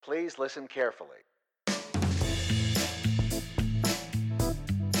Please listen carefully.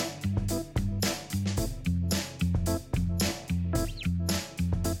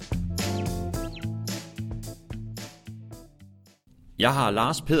 Jeg har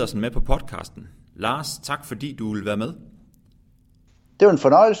Lars Pedersen med på podcasten. Lars, tak fordi du vil være med. Det er en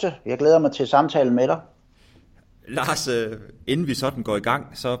fornøjelse. Jeg glæder mig til samtalen med dig. Lars, inden vi sådan går i gang,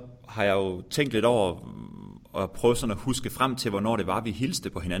 så har jeg jo tænkt lidt over at prøve sådan at huske frem til, hvornår det var, vi hilste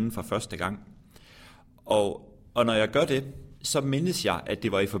på hinanden for første gang. Og når jeg gør det, så mindes jeg, at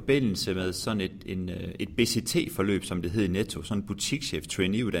det var i forbindelse med sådan et BCT-forløb, som det hed i Netto, sådan en butikschef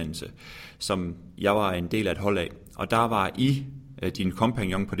trainee-uddannelse, som jeg var en del af et hold af. Og der var I, din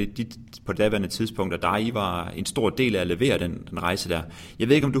kompagnon på det daværende tidspunkt, og der I var en stor del af at levere den rejse der. Jeg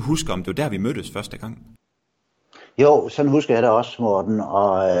ved ikke, om du husker, om det var der, vi mødtes første gang? Jo, sådan husker jeg det også, Morten,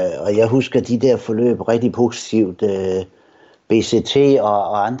 og jeg husker de der forløb rigtig positivt. BCT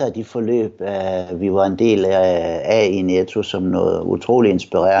og andre af de forløb, vi var en del af i Netto, som noget utroligt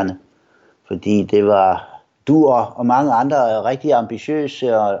inspirerende. Fordi det var du og mange andre rigtig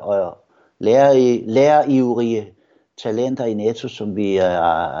ambitiøse og lærerivrige talenter i Netto, som vi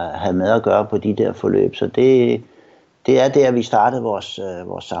havde med at gøre på de der forløb. Så det er der, vi startede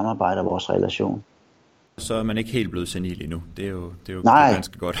vores samarbejde og vores relation. Så er man ikke helt blevet senil endnu. Det er jo Nej,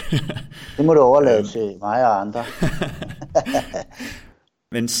 ganske godt. Det må du overlade til mig og andre.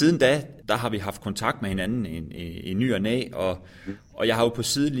 Men siden da, der har vi haft kontakt med hinanden i ny og næ, og jeg har jo på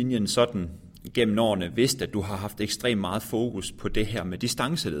sidelinjen sådan gennem årene vidst, at du har haft ekstremt meget fokus på det her med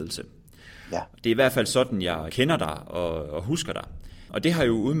distanceledelse. Ja. Det er i hvert fald sådan, jeg kender dig og husker dig. Og det har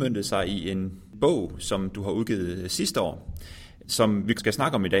jo udmøntet sig i en bog, som du har udgivet sidste år, som vi skal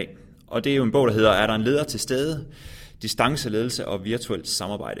snakke om i dag. Og det er jo en bog, der hedder Er der en leder til stede? Distanceledelse og virtuelt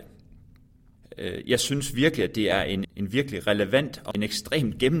samarbejde. Jeg synes virkelig, at det er en virkelig relevant og en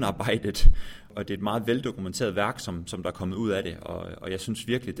ekstremt gennemarbejdet, og det er et meget veldokumenteret værk, som der er kommet ud af det. Og jeg synes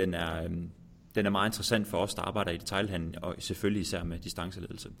virkelig, den er meget interessant for os, der arbejder i detailhandel, og selvfølgelig især med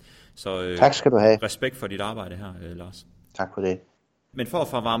distanceledelse. Så tak skal du have. Respekt for dit arbejde her, Lars. Tak for det. Men for at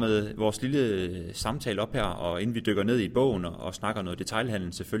forvarme vores lille samtale op her, og inden vi dykker ned i bogen og snakker noget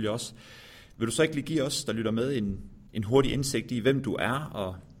detailhandel selvfølgelig også, vil du så ikke lige give os, der lytter med, en hurtig indsigt i, hvem du er,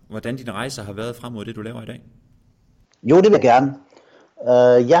 og hvordan dine rejser har været frem mod det, du laver i dag? Jo, det vil jeg gerne.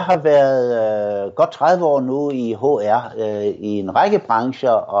 Jeg har været godt 30 år nu i HR, i en række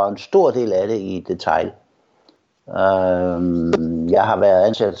brancher, og en stor del af det i detail. Jeg har været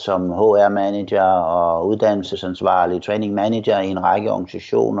ansat som HR-manager og uddannelsesansvarlig, training manager i en række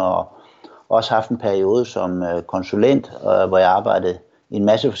organisationer, og også haft en periode som konsulent, hvor jeg arbejdede i en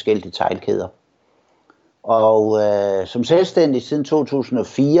masse forskellige detailkæder. Og som selvstændig siden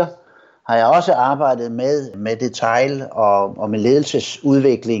 2004 har jeg også arbejdet med detail og med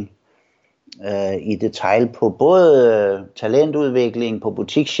ledelsesudvikling i detail på både talentudvikling på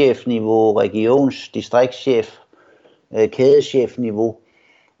butikschefniveau, distriktschef, kædechefniveau,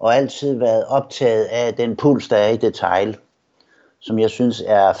 og altid været optaget af den puls, der er i detail, som jeg synes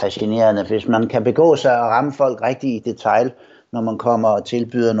er fascinerende. Hvis man kan begå sig og ramme folk rigtig i detail, når man kommer og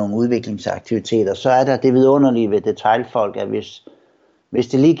tilbyder nogle udviklingsaktiviteter, så er der det vidunderlige ved detailfolk, at hvis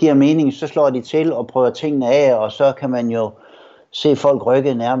det lige giver mening, så slår de til og prøver tingene af, og så kan man jo se folk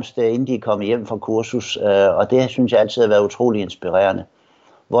rykke nærmest, inden de er kommet hjem fra kursus, og det synes jeg altid har været utrolig inspirerende.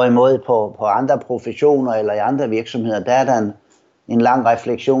 Hvorimod på andre professioner eller i andre virksomheder, der er der en lang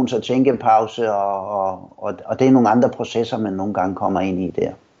refleksions- og tænkepause, og det er nogle andre processer, man nogle gange kommer ind i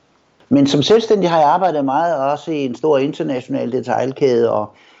der. Men som selvstændig har jeg arbejdet meget også i en stor international detailkæde,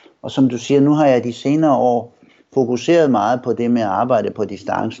 og som du siger, nu har jeg de senere år fokuseret meget på det med at arbejde på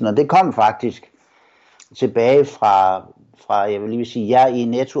distancen, og det kom faktisk tilbage fra jeg vil lige sige, jeg i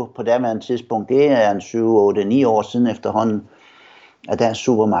Netto på daværende tidspunkt, det er en 7, 8, 9 år siden efterhånden, at Dansk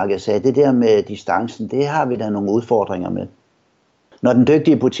Supermarked sagde, det der med distancen, det har vi da nogle udfordringer med. Når den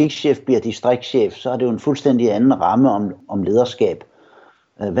dygtige butikschef bliver distriktschef, så er det jo en fuldstændig anden ramme om lederskab.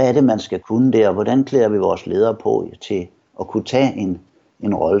 Hvad er det, man skal kunne der? Hvordan klæder vi vores ledere på til at kunne tage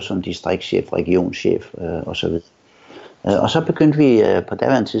en rolle som distriktschef, regionschef osv.? Og så begyndte vi på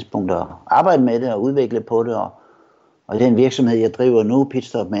daværende tidspunkt at arbejde med det og udvikle på det. Og den virksomhed, jeg driver nu,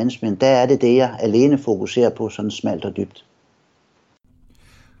 Pitstop Management, der er det, jeg alene fokuserer på, sådan smalt og dybt.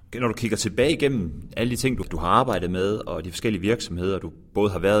 Når du kigger tilbage igennem alle de ting, du har arbejdet med, og de forskellige virksomheder, du både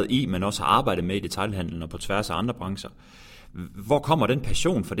har været i, men også har arbejdet med i detailhandlen og på tværs af andre brancher, hvor kommer den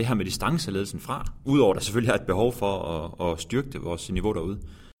passion for det her med distanceledelsen fra? Udover der selvfølgelig er et behov for at styrke vores niveau derude.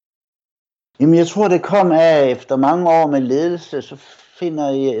 Jamen jeg tror, det kom af efter mange år med ledelse,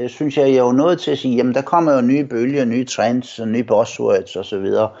 synes jeg jo nået til at sige, jamen der kommer jo nye bølger, nye trends og nye buzzwords og så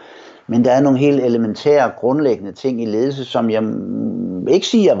videre. Men der er nogle helt elementære, grundlæggende ting i ledelse, som jeg ikke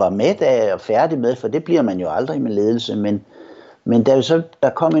siger, jeg var med af og færdig med, for det bliver man jo aldrig med ledelse. Men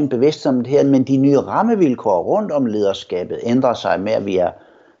der kom en bevidsthed om det her, men de nye rammevilkår rundt om lederskabet ændrer sig med, at vi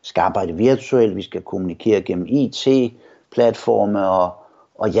skal arbejde virtuelt, vi skal kommunikere gennem IT-platforme,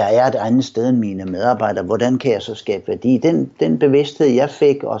 og jeg er et andet sted end mine medarbejdere. Hvordan kan jeg så skabe værdi? Den bevidsthed, jeg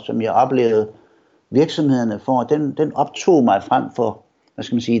fik, og som jeg oplevede virksomhederne for, den optog mig frem for,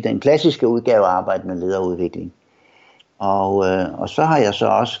 den klassiske udgave af arbejde med lederudvikling. Og så har jeg så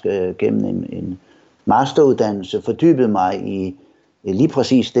også gennem en masteruddannelse fordybet mig i lige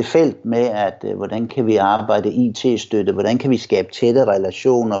præcis det felt med, at hvordan kan vi arbejde IT-støtte, hvordan kan vi skabe tætte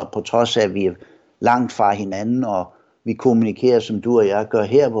relationer, på trods af, at vi er langt fra hinanden, og vi kommunikerer, som du og jeg gør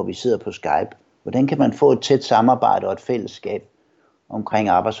her, hvor vi sidder på Skype. Hvordan kan man få et tæt samarbejde og et fællesskab omkring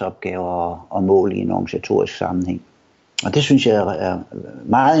arbejdsopgaver og mål i en organisatorisk sammenhæng? Og det synes jeg er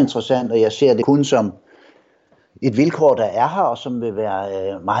meget interessant, og jeg ser det kun som et vilkår, der er her, og som vil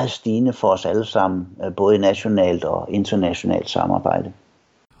være meget stigende for os alle sammen, både nationalt og internationalt samarbejde.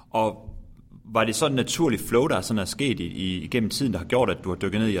 Og var det sådan en naturlig flow, der sådan er sket igennem tiden, der har gjort, at du har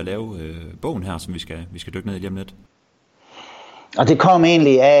dykket ned i at lave bogen her, som vi skal dykke ned i lige om lidt? Og det kom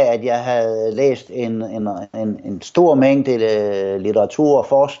egentlig af, at jeg havde læst en stor mængde litteratur og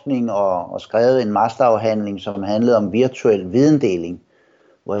forskning og skrevet en masterafhandling, som handlede om virtuel videndeling,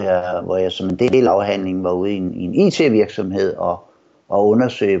 hvor jeg som en del af afhandlingen var ude i en IT-virksomhed og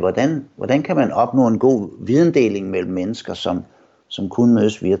undersøge, hvordan kan man opnå en god videndeling mellem mennesker, som kun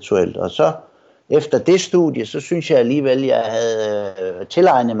mødes virtuelt. Og så efter det studie, så synes jeg alligevel, jeg havde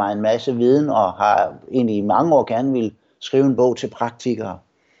tilegnet mig en masse viden, og har egentlig i mange år gerne ville skrive en bog til praktikere.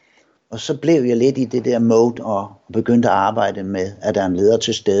 Og så blev jeg lidt i det der mode og begyndte at arbejde med, at der er en leder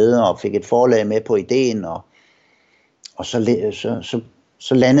til stede, og fik et forlag med på ideen, og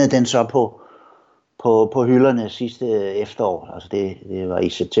så landede den så på hylderne sidste efterår. Altså det var i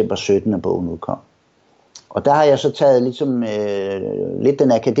september 17, at bogen udkom. Og der har jeg så taget ligesom, lidt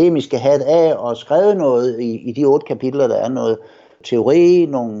den akademiske hat af og skrevet noget i de 8 kapitler, der er noget teori,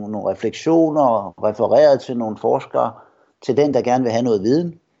 nogle refleksioner, refereret til nogle forskere, til den, der gerne vil have noget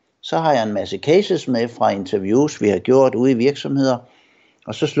viden. Så har jeg en masse cases med fra interviews, vi har gjort ude i virksomheder,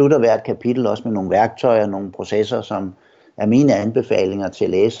 og så slutter hvert kapitel også med nogle værktøjer, nogle processer, som er mine anbefalinger til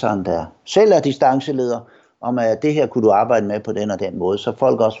læseren, der selv er distanceleder, om at det her kunne du arbejde med på den og den måde, så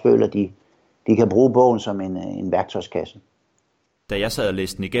folk også føler, at de kan bruge bogen som en værktøjskasse. Da jeg sad og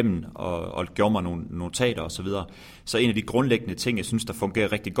læste den igennem og gjorde mig nogle notater osv., så en af de grundlæggende ting, jeg synes, der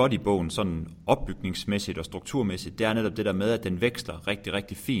fungerer rigtig godt i bogen, sådan opbygningsmæssigt og strukturmæssigt, det er netop det der med, at den veksler rigtig,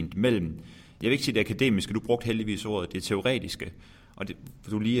 rigtig fint mellem, jeg vil ikke sige det akademiske, du brugte heldigvis ordet, det teoretiske, og det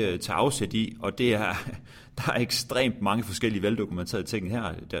du lige tager afsæt i, og det er, der er ekstremt mange forskellige veldokumenterede ting her.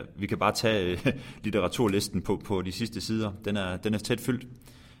 Vi kan bare tage litteraturlisten på de sidste sider, den er tæt fyldt.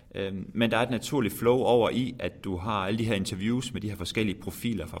 Men der er et naturligt flow over i, at du har alle de her interviews med de her forskellige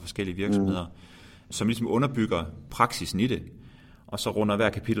profiler fra forskellige virksomheder, som ligesom underbygger praksisen i det, og så runder hver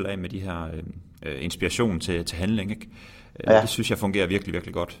kapitel af med de her inspiration til handling. Ikke? Ja. Det synes jeg fungerer virkelig,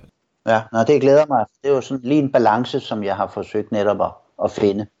 virkelig godt. Ja, det glæder mig. Det er jo sådan lige en balance, som jeg har forsøgt netop at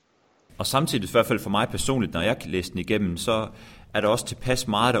finde. Og samtidig, i hvert fald for mig personligt, når jeg læser den igennem, så er der også tilpas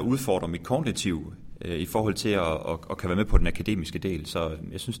meget, der udfordrer mit kognitiv i forhold til at kan være med på den akademiske del. Så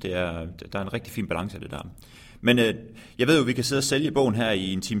jeg synes, der er en rigtig fin balance af det der. Men jeg ved jo, vi kan sidde og sælge bogen her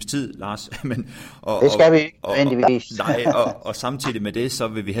i en times tid, Lars. Det skal vi ikke, nødvendigvis. Og samtidig med det, så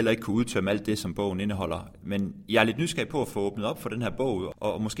vil vi heller ikke kunne udtømme alt det, som bogen indeholder. Men jeg er lidt nysgerrig på at få åbnet op for den her bog,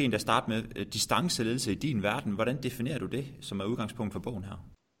 og måske endda starte med distanceledelse i din verden. Hvordan definerer du det, som er udgangspunkt for bogen her?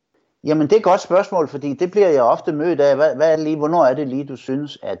 Jamen det er et godt spørgsmål, fordi det bliver jeg ofte mødt af. Hvornår er det lige, du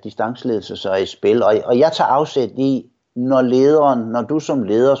synes, at distanceledelse så er i spil? Og jeg tager afsæt i, når du som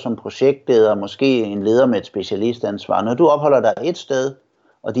leder, som projektleder, måske en leder med et specialistansvar, når du opholder dig et sted,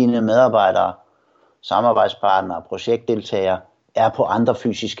 og dine medarbejdere, samarbejdspartnere, projektdeltagere er på andre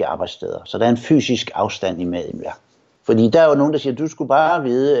fysiske arbejdssteder. Så der er en fysisk afstand imellem jer. Fordi der er jo nogen, der siger, at du skulle bare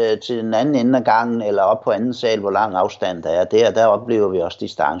vide til den anden ende af gangen, eller op på anden sal, hvor lang afstand der er. Der oplever vi også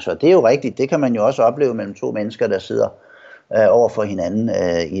distancer. Det er jo rigtigt, det kan man jo også opleve mellem 2 mennesker, der sidder over for hinanden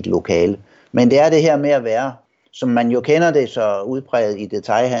i et lokale. Men det er det her med at være, som man jo kender det så udpræget i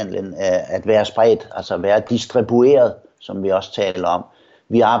detailhandlen, at være spredt, altså være distribueret, som vi også taler om.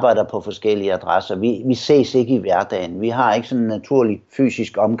 Vi arbejder på forskellige adresser. Vi ses ikke i hverdagen. Vi har ikke sådan en naturlig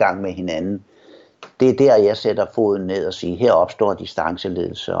fysisk omgang med hinanden. Det er der, jeg sætter foden ned og siger, her opstår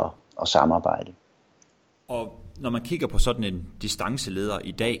distanceledelse og samarbejde. Og Når man kigger på sådan en distanceleder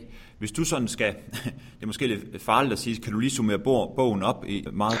i dag, hvis du sådan skal, det er måske lidt farligt at sige, kan du lige summere bogen op i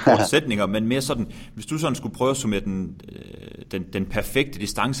meget korte sætninger, men mere sådan, hvis du sådan skulle prøve at summere den perfekte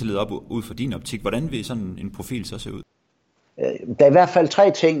distanceleder op ud fra din optik, hvordan vil sådan en profil så se ud? Der er i hvert fald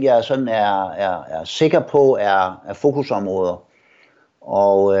 3 ting, jeg sådan er sikker på er fokusområder.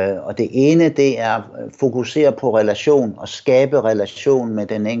 Og det ene, det er at fokusere på relation og skabe relation med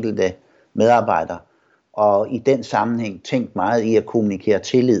den enkelte medarbejder. Og i den sammenhæng tænk meget i at kommunikere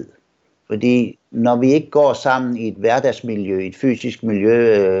tillid. Fordi når vi ikke går sammen i et hverdagsmiljø, et fysisk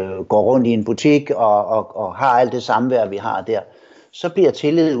miljø, går rundt i en butik og har alt det samvær, vi har der, så bliver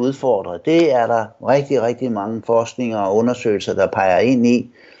tillid udfordret. Det er der rigtig, rigtig mange forskninger og undersøgelser, der peger ind i.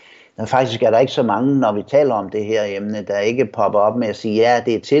 Faktisk er der ikke så mange, når vi taler om det her emne, der ikke popper op med at sige, ja,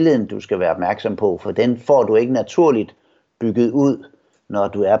 det er tilliden, du skal være opmærksom på, for den får du ikke naturligt bygget ud, når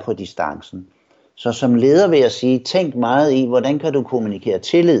du er på distancen. Så som leder vil jeg sige, tænk meget i, hvordan kan du kommunikere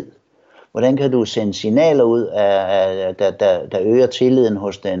tillid? Hvordan kan du sende signaler ud, der øger tilliden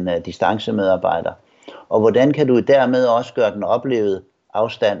hos den distancemedarbejder? Og hvordan kan du dermed også gøre den oplevede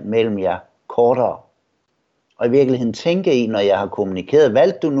afstand mellem jer kortere? Og i virkeligheden tænke i, når jeg har kommunikeret,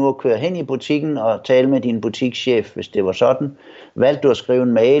 valgte du nu at køre hen i butikken og tale med din butikschef, hvis det var sådan? Valgte du at skrive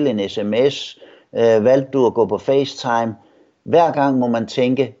en mail, en sms? Valgte du at gå på FaceTime? Hver gang må man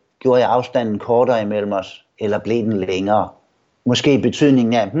tænke, gjorde jeg afstanden kortere imellem os, eller blev den længere? Måske i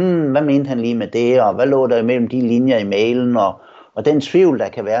betydningen af, hvad mente han lige med det, og hvad lå der imellem de linjer i mailen, og den tvivl, der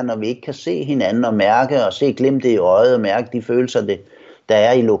kan være, når vi ikke kan se hinanden og mærke, og se glimtet i øjet, og mærke de følelser, der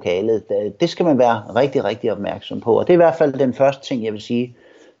er i lokalet. Det skal man være rigtig, rigtig opmærksom på. Og det er i hvert fald den første ting, jeg vil sige.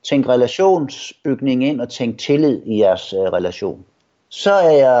 Tænk relationsbygning ind, og tænk tillid i jeres relation. Så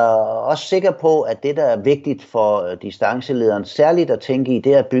er jeg også sikker på, at det, der er vigtigt for distancelederen, særligt at tænke i,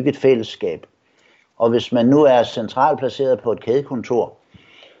 det er at bygge et fællesskab. Og hvis man nu er centralt placeret på et kædekontor,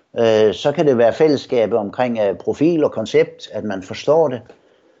 så kan det være fællesskabet omkring profil og koncept, at man forstår det.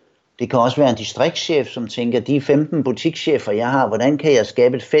 Det kan også være en distriktschef, som tænker, de 15 butikschefer, jeg har, hvordan kan jeg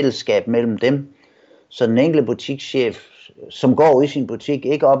skabe et fællesskab mellem dem? Så den enkelte butikschef, som går i sin butik,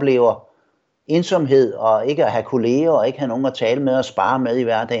 ikke oplever ensomhed og ikke at have kolleger og ikke have nogen at tale med og spare med i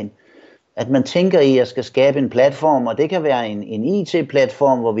hverdagen. At man tænker i, at jeg skal skabe en platform, og det kan være en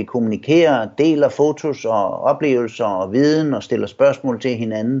IT-platform, hvor vi kommunikerer, deler fotos og oplevelser og viden og stiller spørgsmål til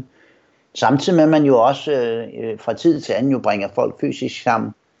hinanden. Samtidig med, at man jo også fra tid til anden jo bringer folk fysisk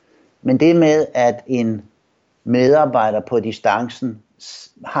sammen. Men det med, at en medarbejder på distancen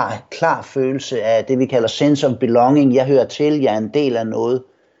har en klar følelse af det, vi kalder sense of belonging, jeg hører til, jeg er en del af noget,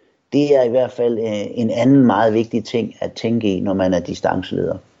 det er i hvert fald en anden meget vigtig ting at tænke i, når man er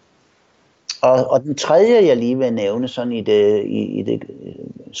distanceleder. Og den tredje, jeg lige vil nævne sådan i det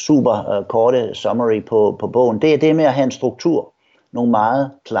super korte summary på bogen, det er det med at have en struktur. Nogle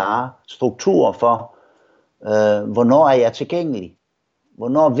meget klare strukturer for, hvornår er jeg tilgængelig?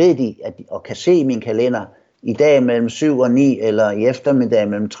 Hvornår ved de, og kan se i min kalender, i dag mellem 7 og 9, eller i eftermiddag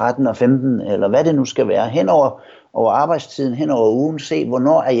mellem 13 og 15, eller hvad det nu skal være, henover arbejdstiden, henover ugen, se,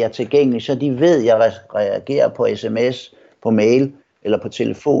 hvornår er jeg tilgængelig, så de ved, at jeg reagerer på sms, på mail eller på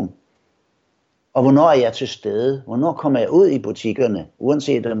telefon. Og hvornår er jeg til stede? Hvornår kommer jeg ud i butikkerne?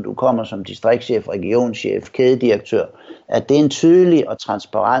 Uanset om du kommer som distriktschef, regionschef, kædedirektør. At det er en tydelig og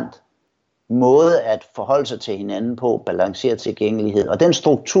transparent måde at forholde sig til hinanden på, balancere tilgængelighed. Og den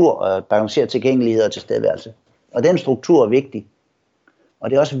struktur, balancere tilgængelighed og tilstedeværelse. Og den struktur er vigtig. Og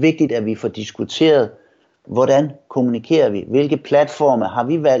det er også vigtigt, at vi får diskuteret, hvordan kommunikerer vi? Hvilke platforme har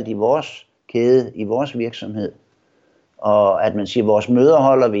vi valgt i vores kæde, i vores virksomhed? Og at man siger, at vores møder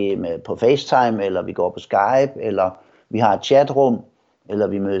holder vi på FaceTime, eller vi går på Skype, eller vi har et chatrum, eller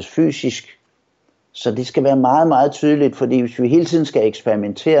vi mødes fysisk. Så det skal være meget, meget tydeligt, fordi hvis vi hele tiden skal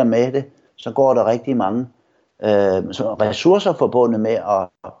eksperimentere med det, så går der rigtig mange ressourcer forbundet med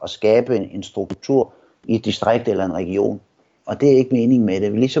at skabe en struktur i et distrikt eller en region. Og det er ikke meningen med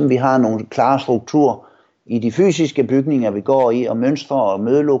det. Ligesom vi har nogle klare strukturer i de fysiske bygninger, vi går i, og mønstre og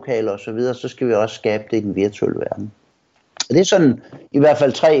mødelokaler osv., så skal vi også skabe det i den virtuelle verden. Og det er sådan i hvert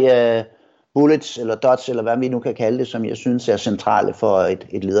fald 3 bullets eller dots, eller hvad vi nu kan kalde det, som jeg synes er centrale for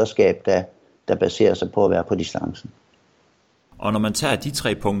et lederskab, der baserer sig på at være på distancen. Og når man tager de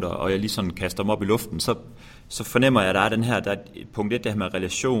 3 punkter, og jeg lige sådan kaster dem op i luften, så fornemmer jeg, at der er den her, der er punkt 1, det her med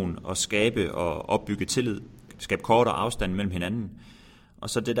relation og skabe og opbygge tillid, skabe kortere afstand mellem hinanden, og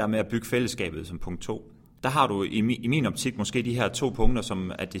så det der med at bygge fællesskabet som punkt 2. Der har du i min optik måske de her 2 punkter,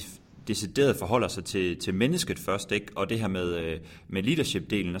 som er decideret forholder sig til mennesket først, ikke? Og det her med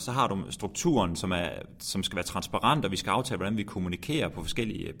leadership-delen, og så har du strukturen, som skal være transparent, og vi skal aftale, hvordan vi kommunikerer på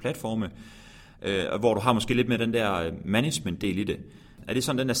forskellige platforme. hvor du har måske lidt med den der management-del i det. Er det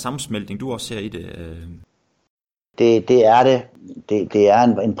sådan den der sammensmeltning, du også ser i det? Det er det. Det er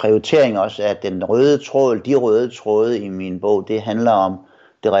en prioritering også, at de røde tråde i min bog, det handler om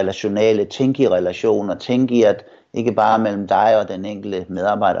det relationale, tænke i relationer, tænke i at ikke bare mellem dig og den enkelte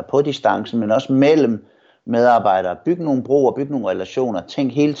medarbejder på distancen, men også mellem medarbejdere. Bygge nogle broer, bygge nogle relationer.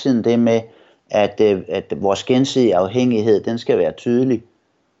 Tænk hele tiden det med, at vores gensidige afhængighed, den skal være tydelig.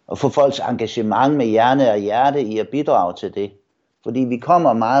 Og få folks engagement med hjerne og hjerte i at bidrage til det. Fordi vi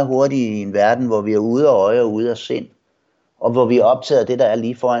kommer meget hurtigt i en verden, hvor vi er ude af øje og ude af sind. Og hvor vi er optaget af det, der er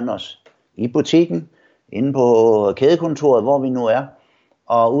lige foran os. I butikken, inde på kædekontoret, hvor vi nu er.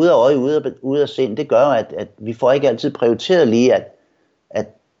 Og ude af øje, ude af sind, det gør, at vi får ikke altid prioriteret lige at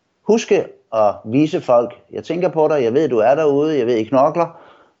huske at vise folk, jeg tænker på dig, jeg ved, du er derude, jeg ved, I knokler,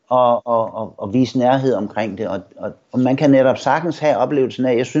 og vise nærhed omkring det. Og man kan netop sagtens have oplevelsen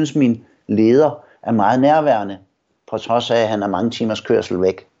af, jeg synes, min leder er meget nærværende, på trods af, at han er mange timers kørsel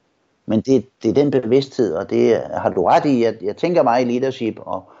væk. Men det er den bevidsthed, og det har du ret i, at jeg tænker meget i leadership,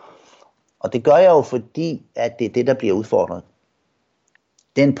 og det gør jeg jo, fordi at det er det, der bliver udfordret.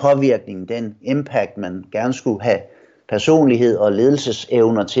 Den påvirkning, den impact, man gerne skulle have personlighed og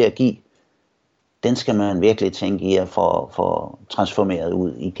ledelsesevner til at give, den skal man virkelig tænke i at få transformeret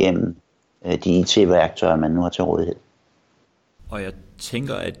ud igennem de IT-værktøjer, man nu har til rådighed. Og jeg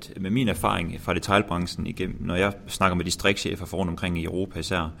tænker, at med min erfaring fra detailbranchen igennem, når jeg snakker med distriktschefer for rundt omkring i Europa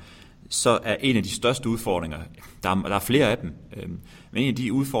især, så er en af de største udfordringer, der er flere af dem, men en af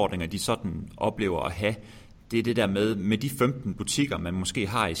de udfordringer, de sådan oplever at have, det er det der med de 15 butikker, man måske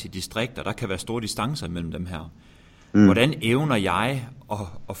har i sit distrikt, og der kan være store distancer mellem dem her. Hvordan evner jeg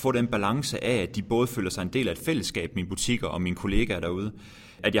at få den balance af, at de både føler sig en del af et fællesskab, mine butikker og mine kollegaer derude,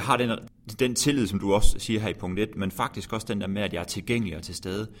 at jeg har den tillid, som du også siger her i punkt 1, men faktisk også den der med, at jeg er tilgængelig og til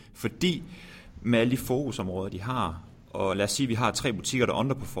stede. Fordi med alle de fokusområder, de har, og lad os sige, at vi har 3 butikker, der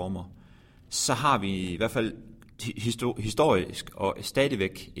underperformer, så har vi i hvert fald historisk og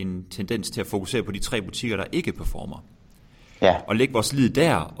stadigvæk en tendens til at fokusere på de 3 butikker, der ikke performer. Ja. Og lægge vores lid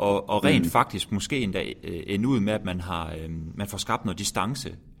der, og rent faktisk måske endda ende ud med, at man får skabt noget distance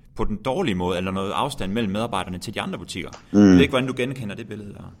på den dårlige måde, eller noget afstand mellem medarbejderne til de andre butikker. Jeg ved ikke, hvordan du genkender det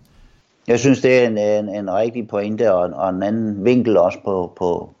billede der. Jeg synes, det er en rigtig pointe, og en anden vinkel også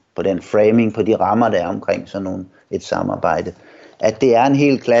på den framing, på de rammer, der er omkring sådan et samarbejde. At det er en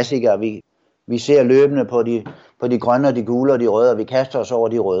helt klassiker. Vi ser løbende på de grønne og de gule og de røde, og vi kaster os over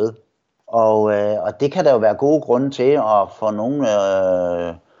de røde. Og det kan der jo være gode grunde til at få nogle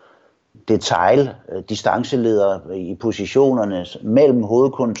distanceledere i positionerne mellem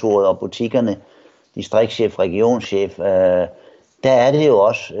hovedkontoret og butikkerne, distriktschef, regionschef. Der er det jo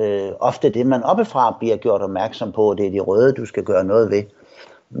også ofte det, man oppefra bliver gjort opmærksom på, det er de røde, du skal gøre noget ved.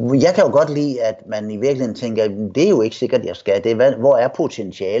 Jeg kan jo godt lide, at man i virkeligheden tænker, det er jo ikke sikkert, jeg skal. Hvor er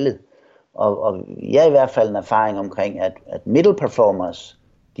potentialet? Og jeg har i hvert fald en erfaring omkring, at middle performers,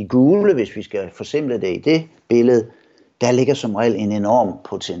 de gule, hvis vi skal forsimple det i det billede, der ligger som regel en enorm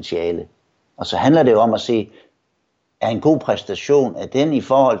potentiale. Og så handler det jo om at se, er en god præstation, er den i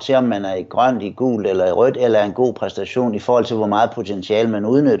forhold til, om man er i grønt, i gult eller i rødt, eller er en god præstation i forhold til, hvor meget potentiale man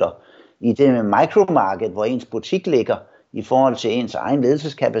udnytter. I det med micromarket, hvor ens butik ligger, i forhold til ens egen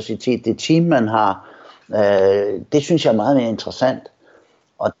ledelseskapacitet, det team, man har, det synes jeg er meget mere interessant.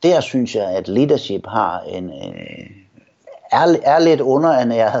 Og der synes jeg, at leadership har er lidt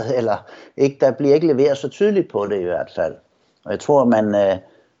underernæret, eller ikke, der bliver ikke leveret så tydeligt på det i hvert fald. Og jeg tror,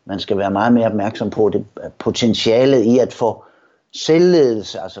 man skal være meget mere opmærksom på det potentiale i at få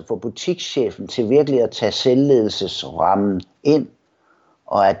selvledelse, altså få butikschefen til virkelig at tage selvledelsesrammen ind,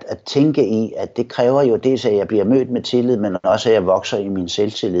 og at tænke i, at det kræver jo dels, at jeg bliver mødt med tillid, men også at jeg vokser i min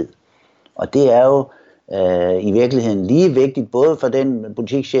selvtillid. Og det er jo i virkeligheden lige vigtigt, både for den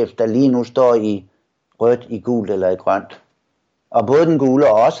butikschef, der lige nu står i rødt, i gult eller i grønt. Og både den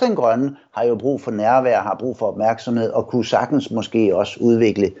gule og også den grønne har jo brug for nærvær, har brug for opmærksomhed, og kunne sagtens måske også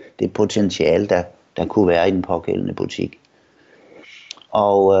udvikle det potentiale, der kunne være i den pågældende butik.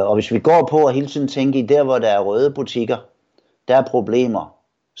 Og hvis vi går på at hele tiden tænke i der, hvor der er røde butikker, der er problemer,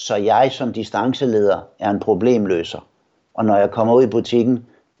 så jeg som distanceleder er en problemløser. Og når jeg kommer ud i butikken,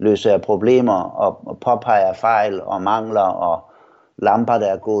 løser jeg problemer og påpeger fejl og mangler og lamper, der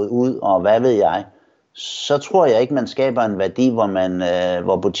er gået ud, og hvad ved jeg, så tror jeg ikke, man skaber en værdi,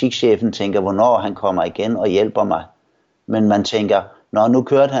 hvor butikschefen tænker, hvornår han kommer igen og hjælper mig. Men man tænker, når nu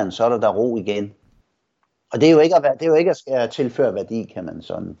kørte han, så er der ro igen. Og det er jo ikke at tilføre værdi, kan man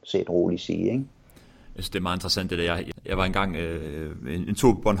sådan set roligt sige, ikke? Jeg synes, det er meget interessant det der. Jeg var engang en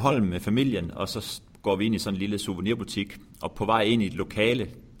tur på Bornholm med familien, og så går vi ind i sådan en lille souvenirbutik, og på vej ind i et lokale,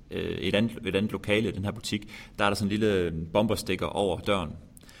 et andet lokale i den her butik, der er der sådan en lille bomberstikker over døren.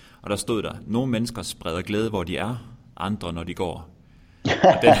 Og der stod der, nogle mennesker spreder glæde, hvor de er, andre når de går.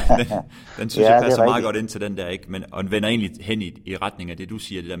 Og den synes jeg passer meget godt ind til den der, ikke? Og den vender egentlig hen i retning af det, du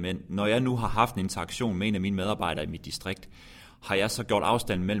siger, det der med, når jeg nu har haft en interaktion med en af mine medarbejdere i mit distrikt, har jeg så gjort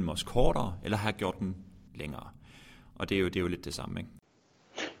afstanden mellem os kortere, eller har jeg gjort den længere? Og det er jo lidt det samme, ikke?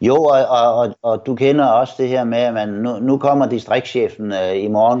 Jo, og du kender også det her med, at nu kommer distriktschefen i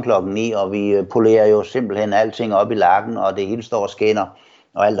morgen klokken 9, og vi polerer jo simpelthen alting op i lakken, og det hele står og skinner,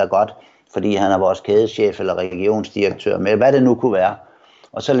 og alt er godt, fordi han er vores kædeschef eller regionsdirektør, med hvad det nu kunne være.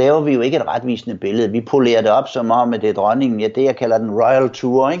 Og så laver vi jo ikke et retvisende billede. Vi polerer det op som om, at det er dronningen, ja, det jeg kalder den royal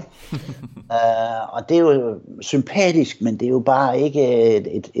tour, ikke? Og det er jo sympatisk, men det er jo bare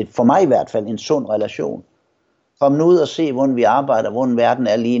ikke, for mig i hvert fald, en sund relation. Kom nu ud og se, hvordan vi arbejder, hvordan verden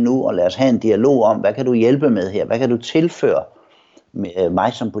er lige nu, og lad os have en dialog om, hvad kan du hjælpe med her? Hvad kan du tilføre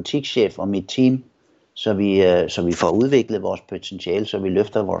mig som butikschef og mit team, så vi får udviklet vores potentiale, så vi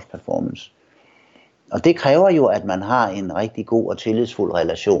løfter vores performance. Og det kræver jo, at man har en rigtig god og tillidsfuld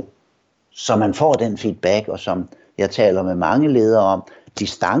relation, så man får den feedback, og som jeg taler med mange ledere om,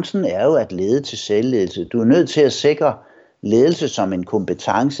 distancen er jo at lede til selvledelse. Du er nødt til at sikre ledelse som en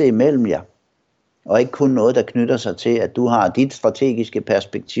kompetence imellem jer, og ikke kun noget, der knytter sig til, at du har dit strategiske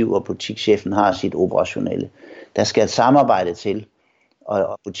perspektiv, og butikschefen har sit operationelle. Der skal et samarbejde til,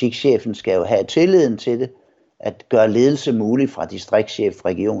 og butikschefen skal jo have tilliden til det, at gøre ledelse mulig fra distriktschef,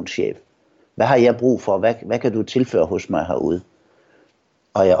 regionschef. Hvad har jeg brug for? Hvad kan du tilføre hos mig herude?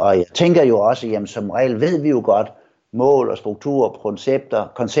 Og jeg tænker jo også, jamen som regel ved vi jo godt, mål og strukturer,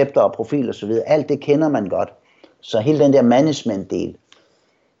 koncepter og profiler osv., alt det kender man godt. Så hele den der management-del,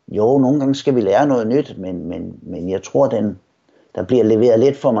 jo, nogle gange skal vi lære noget nyt, men jeg tror, der bliver leveret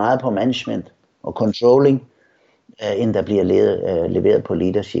lidt for meget på management og controlling, end der bliver leveret på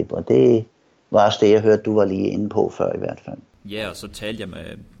leadership. Og det var også det, jeg hørte, du var lige inde på før i hvert fald. Ja, og så talte jeg med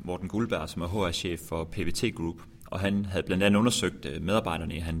Morten Guldberg, som er HR-chef for PVT Group, og han havde blandt andet undersøgt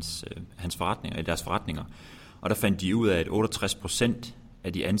medarbejderne i hans forretninger, i deres forretninger, og der fandt de ud af, at 68%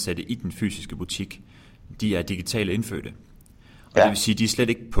 af de ansatte i den fysiske butik, de er digitale indfødte. Og det vil sige, at de er slet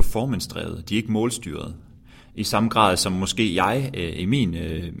ikke performance-drevet, de er ikke målstyret, i samme grad som måske jeg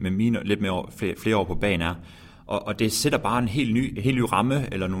med mine lidt flere år på banen er. Og det sætter bare en helt ny ramme,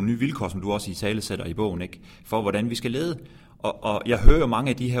 eller nogle nye vilkår, som du også i tale sætter i bogen, ikke? For hvordan vi skal lede. Og jeg hører jo mange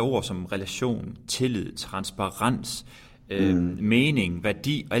af de her ord som relation, tillid, transparens, mening,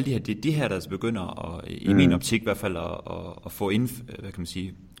 værdi, og alle de her, der begynder i min optik i hvert fald at få hvad kan man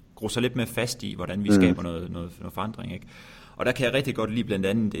sige, gro sig lidt mere fast i, hvordan vi skaber noget forandring, ikke? Og der kan jeg rigtig godt lide blandt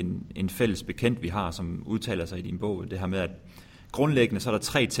andet en fælles bekendt, vi har, som udtaler sig i din bog, det her med, at grundlæggende så er der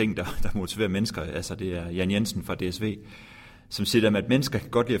 3 ting, der motiverer mennesker. Altså det er Jan Jensen fra DSV, som siger, at mennesker kan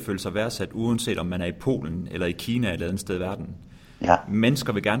godt lide at føle sig værdsat, uanset om man er i Polen eller i Kina eller et andet sted i verden. Ja.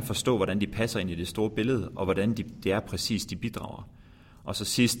 Mennesker vil gerne forstå, hvordan de passer ind i det store billede, og hvordan det er præcis, de bidrager. Og så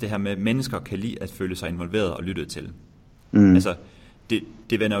sidst det her med, at mennesker kan lide at føle sig involveret og lyttet til. Altså,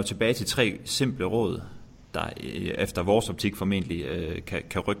 det vender jo tilbage til 3 simple råd, der efter vores optik formentlig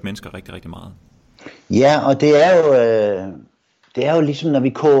kan rykke mennesker rigtig, rigtig meget. Ja, og det er jo ligesom, når vi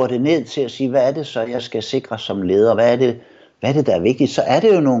koger det ned til at sige, hvad er det så, jeg skal sikre som leder? Hvad er det, der er vigtigt? Så er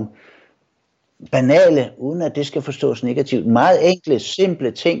det jo nogle banale, uden at det skal forstås negativt, meget enkle,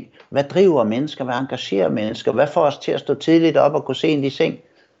 simple ting. Hvad driver mennesker? Hvad engagerer mennesker? Hvad får os til at stå tidligt op og gå sent i seng?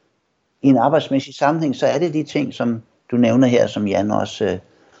 I en arbejdsmæssig sammenhæng, så er det de ting, som du nævner her, som Jan også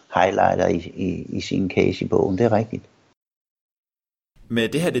highlighter i sin case i bogen. Det er rigtigt. Med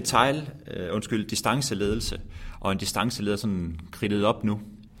det her distanceledelse, og en distanceleder sådan kridtet op nu.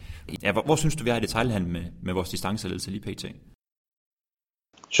 Ja, hvor synes du, vi har i detailhandel med vores distanceledelse lige pt? Jeg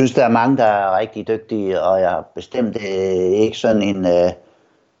synes, der er mange, der er rigtig dygtige, og jeg har bestemt ikke sådan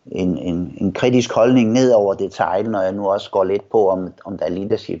en kritisk holdning ned over detaljen, og jeg nu også går lidt på, om der er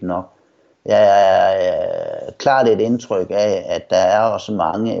leadership nok. Jeg er klart et indtryk af, at der er også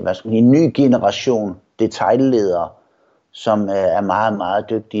mange, en ny generation detailledere, som er meget, meget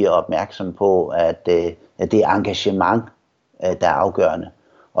dygtige og opmærksomme på, at det er engagement, der er afgørende.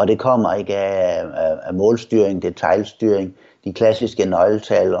 Og det kommer ikke af målstyring, detailstyring, de klassiske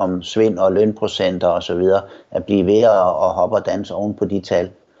nøgletal om svind og lønprocenter osv., at blive ved at hoppe og danse oven på de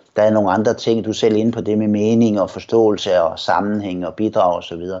tal. Der er nogle andre ting, du er selv inde på det med mening og forståelse og sammenhæng og bidrag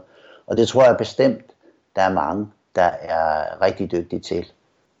osv. Og det tror jeg bestemt, der er mange, der er rigtig dygtige til.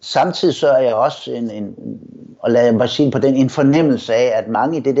 Samtidig så er jeg også og lad mig sige på en fornemmelse af, at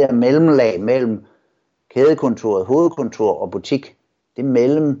mange i det der mellemlag mellem kædekontoret, hovedkontor og butik, det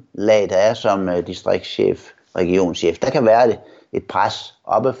mellemlag, der er som distriktschef, regionschef, der kan være det. et pres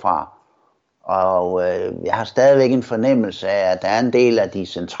oppefra. Og jeg har stadigvæk en fornemmelse af, at der er en del af de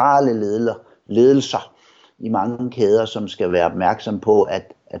centrale ledelser i mange kæder, som skal være opmærksom på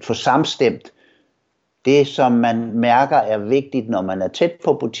at få samstemt det, som man mærker er vigtigt, når man er tæt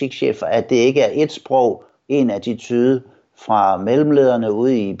på butikschefer, at det ikke er et sprog, en attitude fra mellemlederne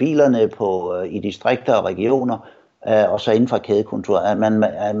ude i bilerne i distrikter og regioner, og så inden for kædekontoret, at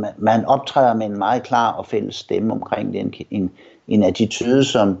man optræder med en meget klar og fælles stemme omkring det, en attitude,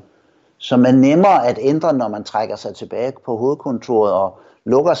 som er nemmere at ændre, når man trækker sig tilbage på hovedkontoret og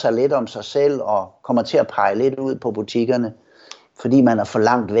lukker sig lidt om sig selv og kommer til at pege lidt ud på butikkerne, fordi man er for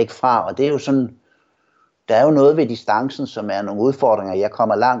langt væk fra, og det er jo sådan, der er jo noget ved distancen, som er nogle udfordringer. Jeg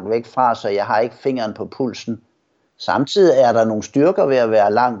kommer langt væk fra, så jeg har ikke fingeren på pulsen. Samtidig er der nogle styrker ved at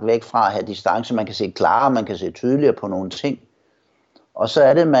være langt væk fra at have distance. Man kan se klarere, man kan se tydeligere på nogle ting. Og så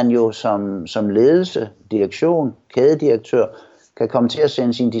er det, man jo som ledelse, direktion, kædedirektør, kan komme til at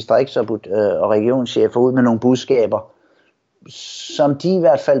sende sine distrikts- og regionschefer ud med nogle budskaber, som de i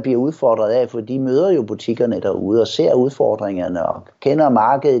hvert fald bliver udfordret af, for de møder jo butikkerne derude og ser udfordringerne og kender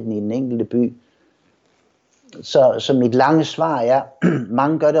markedet i den enkelte by. Så mit lange svar er,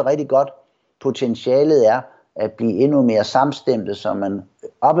 mange gør det rigtig godt. Potentialet er at blive endnu mere samstemte, så man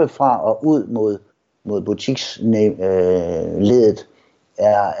oppefra og ud mod butiksledet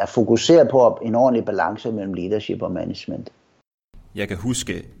er fokuseret på en ordentlig balance mellem leadership og management. Jeg kan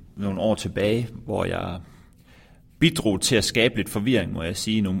huske nogle år tilbage, hvor jeg bidrog til at skabe lidt forvirring, må jeg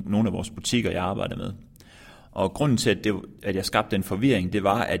sige, nogle af vores butikker, jeg arbejder med. Og grunden til, at jeg skabte den forvirring, det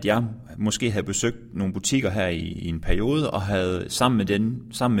var, at jeg måske havde besøgt nogle butikker her i en periode, og havde sammen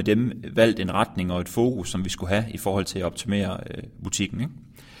med dem valgt en retning og et fokus, som vi skulle have i forhold til at optimere butikken. Ikke?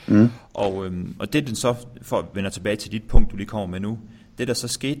 Mm. Og det den så, for at vende tilbage til dit punkt, du lige kommer med nu, det der så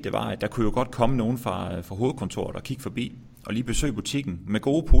skete, det var, at der kunne jo godt komme nogen fra hovedkontoret og kigge forbi, og lige besøge butikken, med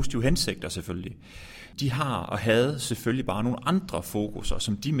gode positive hensigter selvfølgelig. De har og havde selvfølgelig bare nogle andre fokuser,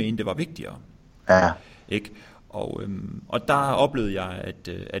 som de mente var vigtigere. Ja. Ikke? Og der oplevede jeg,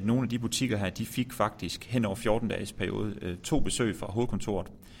 at nogle af de butikker her, de fik faktisk hen over 14 dages periode 2 besøg fra hovedkontoret,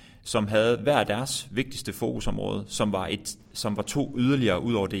 som havde hver deres vigtigste fokusområde, som var 2 yderligere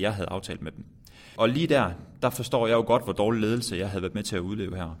ud over det, jeg havde aftalt med dem. Og lige der forstår jeg jo godt, hvor dårlig ledelse jeg havde været med til at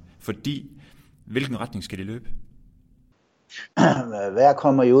udleve her. Fordi, hvilken retning skal de løbe? Hver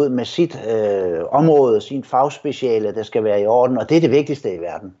kommer jo ud med sit område, sin fagspeciale, der skal være i orden, og det er det vigtigste i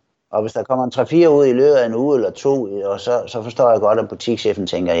verden. Og hvis der kommer en 3-4 ud i løbet af en uge eller 2, og så forstår jeg godt, at butikschefen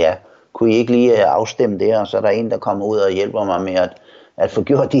tænker, ja, kunne I ikke lige afstemme det, og så er der en, der kommer ud og hjælper mig med at få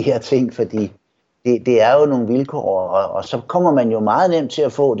gjort de her ting, fordi det er jo nogle vilkår, og så kommer man jo meget nemt til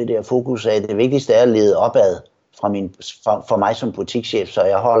at få det der fokus af, det vigtigste er at lede opad for mig som butikschef, så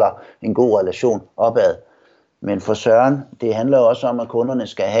jeg holder en god relation opad. Men for Søren, det handler jo også om, at kunderne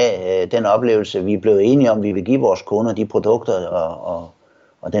skal have den oplevelse, vi er blevet enige om, vi vil give vores kunder de produkter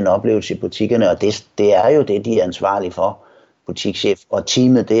og den oplevelse i butikkerne, og det er jo det, de er ansvarlige for, butikschef og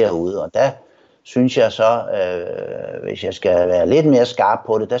teamet derude. Og der synes jeg så, hvis jeg skal være lidt mere skarp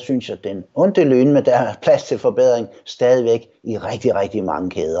på det, der synes jeg, at den onde lyne med der er plads til forbedring stadigvæk i rigtig, rigtig mange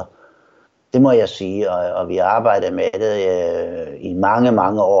kæder. Det må jeg sige, og vi arbejder med det i mange,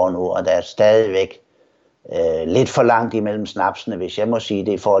 mange år nu, og der er stadigvæk lidt for langt imellem snapsene, hvis jeg må sige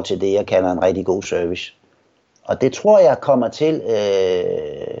det, i forhold til det, jeg kalder en rigtig god service. Og det tror jeg kommer til,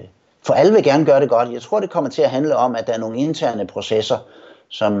 for alle vil gerne gøre det godt, jeg tror det kommer til at handle om, at der er nogle interne processer,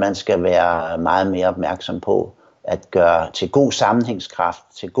 som man skal være meget mere opmærksom på, at gøre til god sammenhængskraft,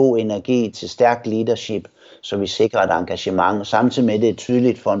 til god energi, til stærk leadership, så vi sikrer et engagement, samtidig med det er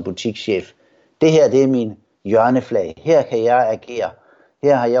tydeligt for en butikschef. Det her, det er min hjørneflag, her kan jeg agere,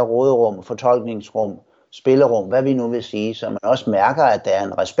 her har jeg råderum, fortolkningsrum, spillerum, hvad vi nu vil sige, så man også mærker, at der er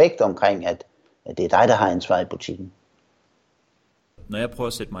en respekt omkring, at det er dig, der har ansvar i butikken. Når jeg prøver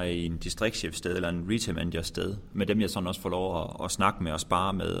at sætte mig i en distriktschefsted eller en retail manager sted, med dem jeg sådan også får lov at snakke med og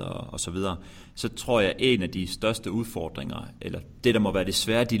spare med og så videre, så tror jeg, at en af de største udfordringer, eller det, der må være det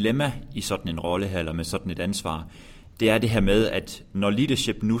svære dilemma i sådan en rolle her, eller med sådan et ansvar, det er det her med, at når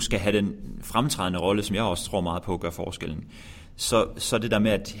leadership nu skal have den fremtrædende rolle, som jeg også tror meget på at gøre forskellen, så det der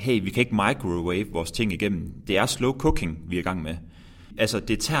med, at hey, vi kan ikke microwave vores ting igennem. Det er slow cooking, vi er i gang med. Altså,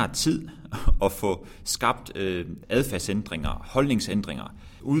 det tager tid at få skabt adfærdsændringer, holdningsændringer,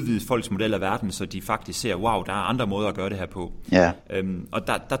 udvide folks model af verden, så de faktisk ser, wow, der er andre måder at gøre det her på. Ja. Og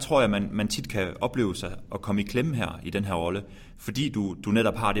der tror jeg, man tit kan opleve sig at komme i klemme her i den her rolle, fordi du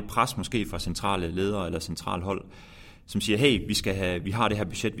netop har det pres måske fra centrale ledere eller central hold, som siger, hey, vi har det her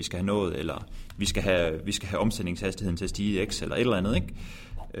budget, vi skal have nået, eller vi skal have omsætningshastigheden til at stige i X, eller et eller andet, ikke?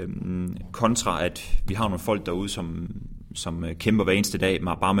 Kontra at vi har nogle folk derude, som som kæmper hver eneste dag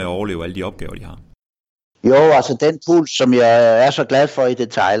bare med at overleve alle de opgaver, de har? Jo, altså den puls, som jeg er så glad for i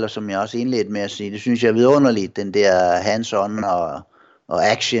detaljer, som jeg også indledte med at sige, det synes jeg er vidunderligt, den der hands-on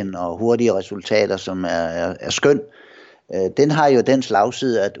og action og hurtige resultater, som er skøn. Den har jo den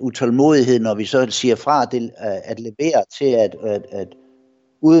slagside, at utålmodighed, når vi så siger fra at levere til at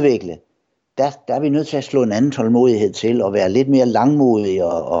udvikle, der er vi nødt til at slå en anden tålmodighed til, og være lidt mere langmodig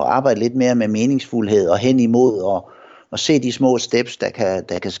og arbejde lidt mere med meningsfuldhed og hen imod og se de små steps, der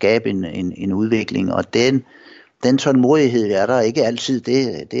kan skabe en udvikling. Og den tålmodighed er der ikke altid,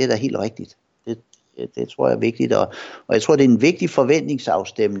 det er da helt rigtigt. Det tror jeg er vigtigt, og jeg tror, det er en vigtig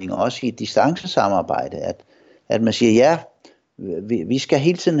forventningsafstemning, også i et distancesamarbejde, at man siger, ja, vi skal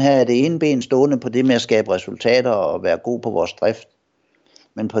hele tiden have det ene ben stående på det med at skabe resultater og være god på vores drift.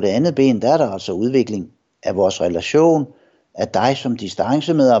 Men på det andet ben, der er der altså udvikling af vores relation, af dig som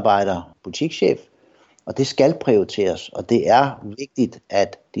distancemedarbejder, butikschef, og det skal prioriteres, og det er vigtigt,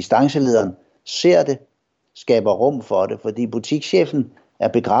 at distancelederen ser det, skaber rum for det, fordi butikschefen er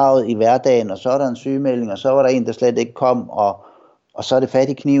begravet i hverdagen, og så er der en sygemelding, og så var der en, der slet ikke kom, og så er det fat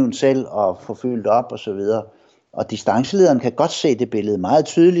i kniven selv og få fyldt op og så videre. Og distancelederen kan godt se det billede meget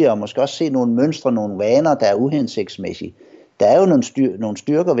tydeligere, og måske også se nogle mønstre, nogle vaner, der er uhensigtsmæssige. Der er jo nogle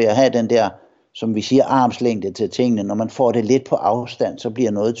styrker ved at have den der, som vi siger, armslængde til tingene. Når man får det lidt på afstand, så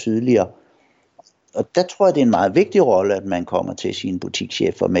bliver noget tydeligere. Og der tror jeg, det er en meget vigtig rolle, at man kommer til sine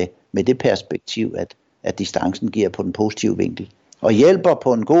butikschefer med det perspektiv, at distancen giver på den positive vinkel. Og hjælper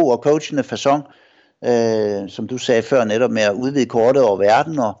på en god og coachende facon, som du sagde før, netop med at udvide kortet over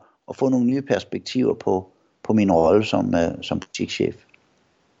verden og få nogle nye perspektiver på min rolle som butikschef.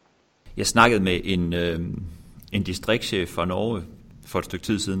 Jeg snakkede med en distriktschef fra Norge for et stykke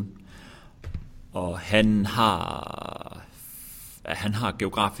tid siden, og han har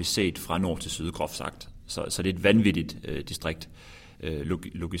geografisk set fra nord til syd, groft sagt. Så det er et vanvittigt distrikt,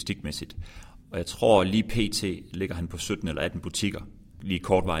 logistikmæssigt. Og jeg tror lige pt. Ligger han på 17 eller 18 butikker, lige i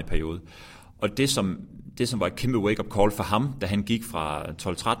kortvarig periode. Og det som var et kæmpe wake-up call for ham, da han gik fra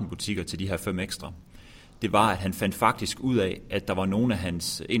 12-13 butikker til de her 5 ekstra, det var, at han fandt faktisk ud af, at der var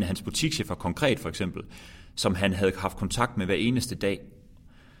en af hans butikschefer, konkret for eksempel, som han havde haft kontakt med hver eneste dag,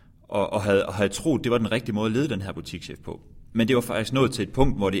 og havde troet, det var den rigtige måde at lede den her butikschef på. Men det var faktisk nået til et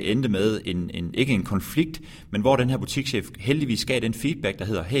punkt, hvor det endte med ikke en konflikt, men hvor den her butikschef heldigvis gav den feedback, der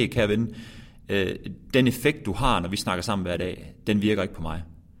hedder, hey kære ven, den effekt du har, når vi snakker sammen hver dag, den virker ikke på mig.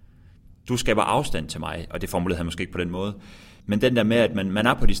 Du skaber afstand til mig, og det formulerede han måske ikke på den måde. Men den der med, at man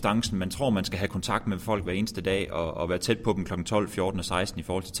er på distancen, man tror, man skal have kontakt med folk hver eneste dag, og være tæt på dem kl. 12, 14 og 16 i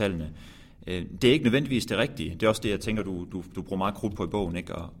forhold til tallene, det er ikke nødvendigvis det rigtige. Det er også det, jeg tænker, du bruger meget krudt på i bogen,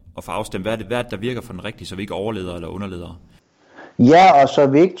 ikke? Og få afstemt, hvad er det, der virker for den rigtige, så vi ikke overleder eller underleder. Ja, og så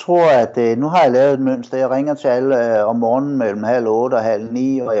vi ikke tror, at nu har jeg lavet et mønster. Jeg ringer til alle om morgenen mellem 7:30 og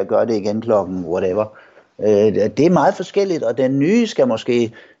 8:30, og jeg gør det igen klokken whatever. Det er meget forskelligt, og den nye skal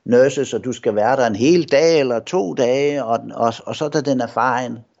måske nurses, og du skal være der en hel dag eller 2 dage, og så er der den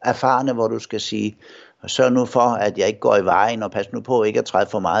erfarne, hvor du skal sige, sørg nu for, at jeg ikke går i vejen, og pas nu på ikke at træde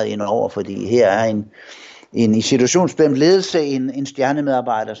for meget ind over, fordi her er en i situationsbestemt ledelse, en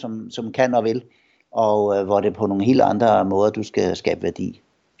stjernemedarbejder, som kan og vil, og hvor det på nogle helt andre måder, du skal skabe værdi.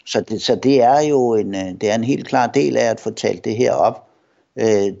 Så det er jo en helt klar del af at få talt det her op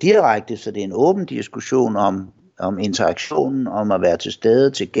direkte, så det er en åben diskussion om interaktionen, om at være til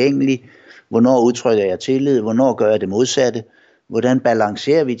stede, tilgængelig, hvornår udtrykker jeg tillid, hvornår gør jeg det modsatte, hvordan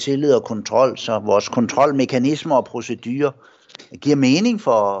balancerer vi tillid og kontrol, så vores kontrolmekanismer og procedurer giver mening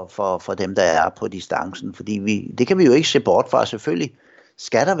for dem, der er på distancen, fordi det kan vi jo ikke se bort fra. Selvfølgelig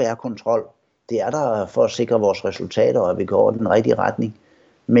skal der være kontrol, det er der for at sikre vores resultater, og at vi går i den rigtige retning,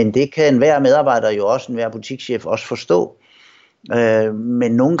 men det kan enhver medarbejder jo også, enhver butikschef også forstå.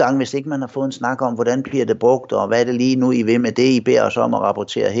 Men nogle gange, hvis ikke man har fået en snak om, hvordan bliver det brugt, og hvad er det lige nu, I vil med det, I beder os om at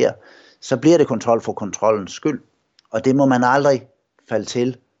rapportere her, så bliver det kontrol for kontrollens skyld. Og det må man aldrig falde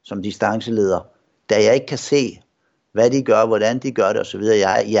til som distanceleder. Da jeg ikke kan se, hvad de gør, hvordan de gør det osv.,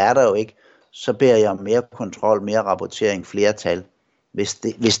 jeg er der jo ikke, så beder jeg om mere kontrol, mere rapportering, flere tal.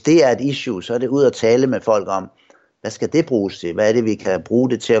 Hvis det er et issue, så er det ud at tale med folk om, hvad skal det bruges til? Hvad er det, vi kan bruge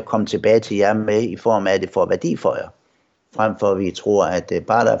det til at komme tilbage til jer med, i form af, at det får værdi for jer? Frem for at vi tror, at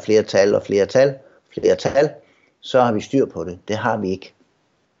bare der er flere tal, så har vi styr på det. Det har vi ikke.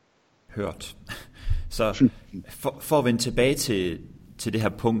 Hørt. Så for at vende tilbage til det her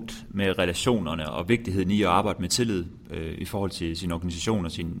punkt med relationerne og vigtigheden i at arbejde med tillid i forhold til sin organisation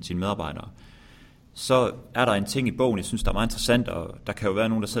og sine medarbejdere, så er der en ting i bogen, jeg synes, der er meget interessant, og der kan jo være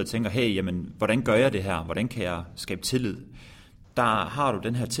nogen, der sidder og tænker, hey, jamen, hvordan gør jeg det her? Hvordan kan jeg skabe tillid? der har du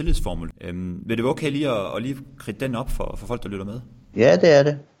den her tillidsformel. Vil det være okay lige at lige kridte den op for folk, der lytter med? Ja, det er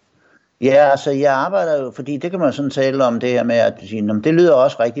det. Ja, altså jeg arbejder jo, fordi det kan man sådan tale om det her med at sige, det lyder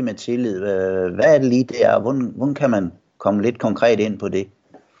også rigtigt med tillid. Hvad er det lige der? Hvordan kan man komme lidt konkret ind på det?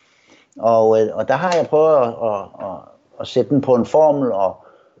 Og der har jeg prøvet at sætte den på en formel, og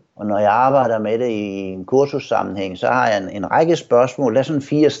når jeg arbejder med det i en kursussammenhæng, så har jeg en række spørgsmål. Der er sådan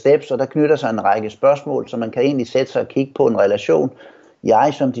 4 steps, og der knytter sig en række spørgsmål, så man kan egentlig sætte sig og kigge på en relation.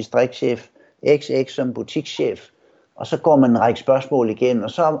 Jeg som distriktschef, XX som butikschef, og så går man en række spørgsmål igennem,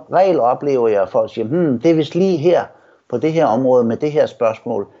 og så regel oplever jeg, at folk siger, det er vist lige her, på det her område med det her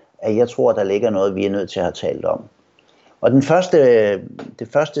spørgsmål, at jeg tror, der ligger noget, vi er nødt til at have talt om. Og det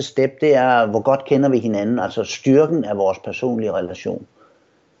første step, det er, hvor godt kender vi hinanden, altså styrken af vores personlige relation.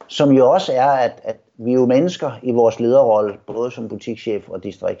 Som jo også er, at vi er jo mennesker i vores lederrolle, både som butikschef og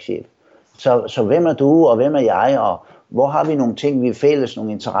distriktschef. Så hvem er du, og hvem er jeg, og hvor har vi nogle ting, vi er fælles,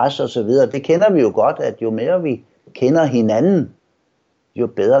 nogle interesser osv. Det kender vi jo godt, at jo mere vi kender hinanden, jo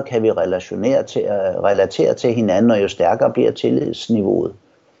bedre kan vi relatere til hinanden, og jo stærkere bliver tillidsniveauet.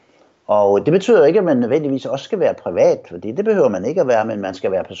 Og det betyder ikke, at man nødvendigvis også skal være privat, fordi det behøver man ikke at være, men man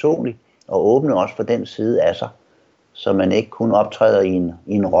skal være personlig og åbne også for den side af sig, så man ikke kun optræder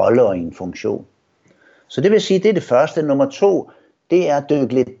i en rolle og i en funktion. Så det vil sige, det er det første. Nummer 2, det er at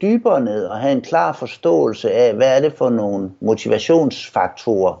dykke lidt dybere ned og have en klar forståelse af, hvad er det for nogle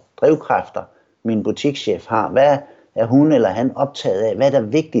motivationsfaktorer, drivkræfter, min butikschef har. Hvad er hun eller han optaget af? Hvad er der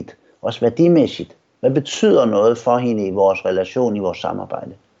vigtigt, også værdimæssigt? Hvad betyder noget for hende i vores relation, i vores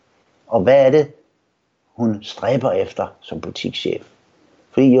samarbejde? Og hvad er det, hun stræber efter som butikschef?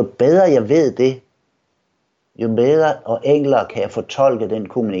 Fordi jo bedre jeg ved det, jo bedre og enklere kan jeg fortolke den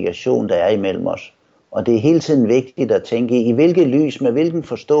kommunikation, der er imellem os. Og det er hele tiden vigtigt at tænke i hvilket lys, med hvilken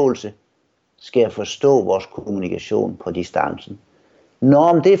forståelse skal jeg forstå vores kommunikation på distancen.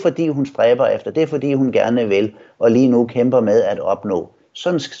 Om det er fordi hun stræber efter, det er fordi hun gerne vil, og lige nu kæmper med at opnå.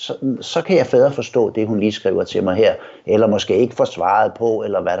 Så kan jeg bedre forstå det, hun lige skriver til mig her, eller måske ikke får svaret på,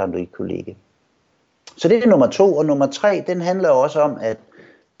 eller hvad der nu ikke kunne ligge. Så det er nummer 2, og nummer 3, den handler også om, at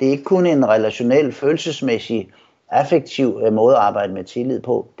det er ikke kun en relationel, følelsesmæssig, affektiv måde at arbejde med tillid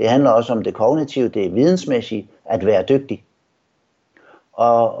på. Det handler også om det kognitive, det vidensmæssige, at være dygtig.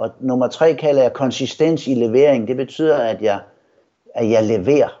 Og nummer 3 kalder jeg konsistens i levering. Det betyder, at jeg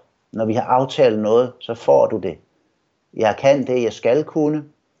leverer. Når vi har aftalt noget, så får du det. Jeg kan det, jeg skal kunne.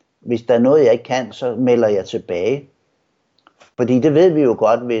 Hvis der er noget, jeg ikke kan, så melder jeg tilbage. Fordi det ved vi jo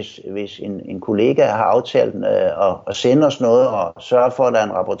godt, hvis en kollega har aftalt at sende os noget og sørge for, at der er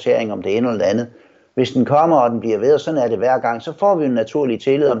en rapportering om det ene eller det andet. Hvis den kommer, og den bliver ved, og sådan er det hver gang, så får vi en naturlig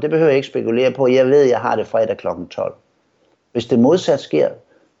tillid. Om det behøver jeg ikke spekulere på. Jeg ved, jeg har det fredag kl. 12. Hvis det modsat sker,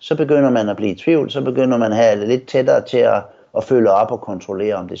 så begynder man at blive i tvivl. Så begynder man at have lidt tættere til at følge op og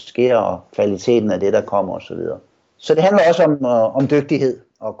kontrollere, om det sker, og kvaliteten af det, der kommer osv. Så det handler også om dygtighed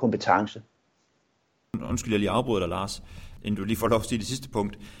og kompetence. Undskyld, jeg lige afbryder dig, Lars, inden du lige får lov at sige det sidste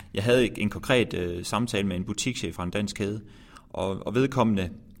punkt. Jeg havde en konkret samtale med en butikschef fra en dansk kæde, og vedkommende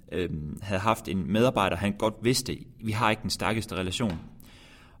havde haft en medarbejder, han godt vidste, vi har ikke den stærkeste relation.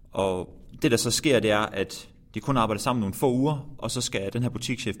 Og det, der så sker, det er, at de kun arbejder sammen nogle få uger, og så skal den her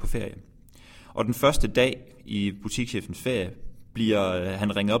butikschef på ferie. Og den første dag i butikschefens ferie bliver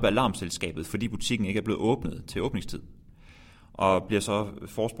han ringet op af alarmselskabet, fordi butikken ikke er blevet åbnet til åbningstid. Og bliver så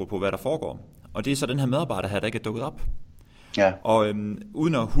forespurgt på, hvad der foregår. Og det er så den her medarbejder her, der ikke er dukket op. Ja. Og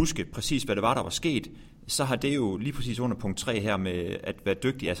uden at huske præcis, hvad det var, der var sket, så har det jo lige præcis under punkt 3 her med at være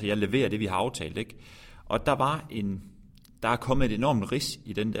dygtig. Altså, jeg leverer det, vi har aftalt, ikke? Og der er kommet et enormt ris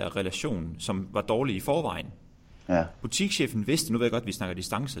i den der relation, som var dårlig i forvejen. Ja. Butikschefen vidste, nu ved jeg godt, at vi snakker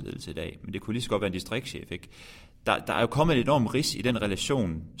distanceledelse i dag, men det kunne lige så godt være en distriktschef, ikke? Der er jo kommet et enormt ris i den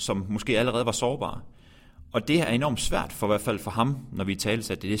relation, som måske allerede var sårbar. Og det er enormt svært, for i hvert fald for ham, når vi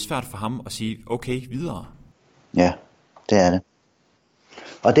taler at det er svært for ham at sige, okay, videre. Ja, det er det.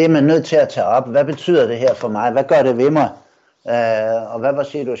 Og det er man nødt til at tage op. Hvad betyder det her for mig? Hvad gør det ved mig? Og hvad var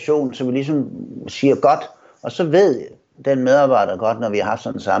situationen? Så vi ligesom siger godt, og så ved den medarbejder godt, når vi har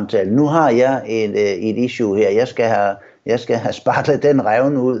sådan en samtale. Nu har jeg et issue her. Jeg skal have spartlet den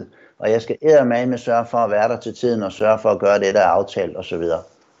revne ud, og jeg skal eddermame sørge for at være der til tiden, og sørge for at gøre det, der er aftalt, osv.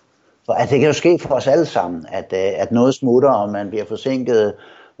 For at det kan jo ske for os alle sammen, at noget smutter, og man bliver forsinket,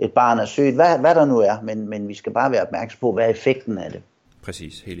 et barn er sygt, hvad der nu er, men vi skal bare være opmærksom på, hvad er effekten af det.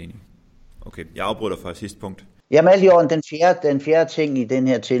 Præcis, helt enig. Okay, jeg afbryder fra sidste punkt. Jamen alt i orden, den fjerde ting i den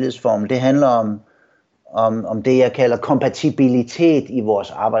her tillidsform, det handler om det, jeg kalder kompatibilitet i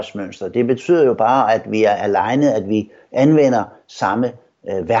vores arbejdsmønster. Det betyder jo bare, at vi er alignet, at vi anvender samme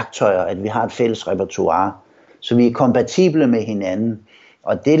værktøjer, at vi har et fælles repertoire. Så vi er kompatible med hinanden.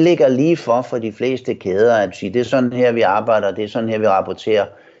 Og det ligger lige for de fleste kæder at sige, det er sådan her, vi arbejder, det er sådan her, vi rapporterer.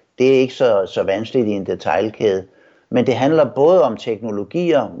 Det er ikke så vanskeligt i en detailkæde. Men det handler både om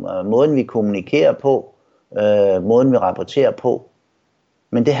teknologier, måden vi kommunikerer på, måden vi rapporterer på.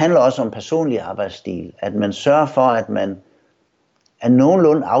 Men det handler også om personlig arbejdsstil. At man sørger for, at man er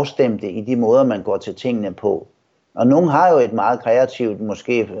nogenlunde afstemte i de måder, man går til tingene på. Og nogen har jo et meget kreativt,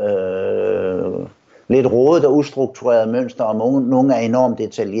 måske lidt rodet og ustruktureret mønster, og nogen er enormt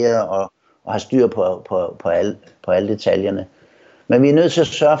detaljerede og har styr på alle detaljerne. Men vi er nødt til at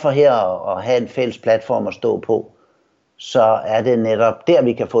sørge for her at have en fælles platform at stå på, så er det netop der,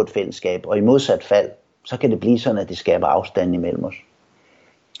 vi kan få et fællesskab, og i modsat fald, så kan det blive sådan, at det skaber afstand imellem os.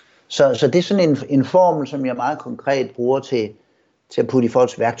 Så det er sådan en formel, som jeg meget konkret bruger til at putte i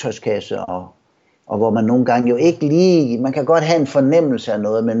folks værktøjskasse, og hvor man nogle gange jo ikke lige, man kan godt have en fornemmelse af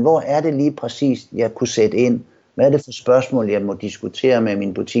noget, men hvor er det lige præcis, jeg kunne sætte ind? Hvad er det for spørgsmål, jeg må diskutere med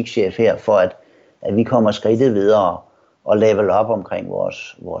min butikschef her, for at vi kommer skridtet videre og level op omkring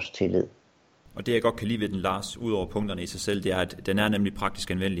vores tillid? Og det jeg godt kan lide ved den, Lars, ud over punkterne i sig selv, det er, at den er nemlig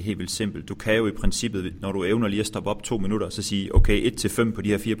praktisk anvendelig, helt vildt simpelt. Du kan jo i princippet, når du evner lige at stoppe op 2 minutter, så sige, okay, 1-5 på de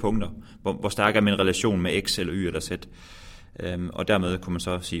her 4 punkter. Hvor stærk er min relation med X eller Y eller Z? Og dermed kunne man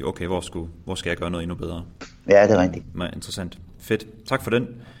så sige, okay, hvor skal jeg gøre noget endnu bedre? Ja, det er rigtigt. Interessant. Fedt. Tak for den.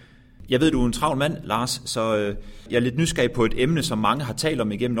 Jeg ved, du er en travl mand, Lars, så jeg er lidt nysgerrig på et emne, som mange har talt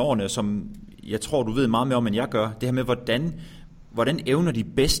om igennem årene, som jeg tror, du ved meget mere om, end jeg gør. Det her med, hvordan evner de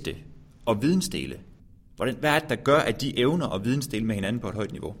bedste at vidensdele? Hvad er det, der gør, at de evner at vidensdele med hinanden på et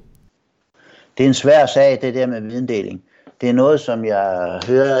højt niveau? Det er en svær sag, det der med videndeling. Det er noget, som jeg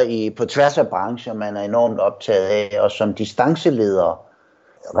hører på tværs af brancher, man er enormt optaget af, og som distanceledere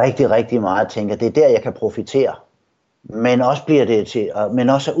rigtig, rigtig meget tænker, det er der, jeg kan profitere. Men også bliver det men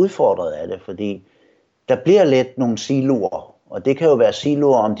også er udfordret af det, fordi der bliver let nogle siloer, og det kan jo være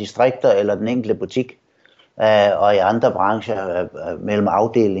siloer om distrikter eller den enkelte butik, og i andre brancher mellem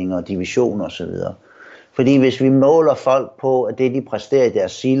afdelinger og divisioner osv. Fordi hvis vi måler folk på, at det de præsterer i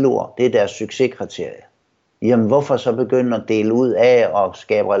deres siloer, det er deres succeskriterie, jamen hvorfor så begynde at dele ud af og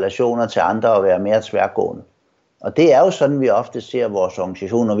skabe relationer til andre og være mere tværgående? Og det er jo sådan, vi ofte ser vores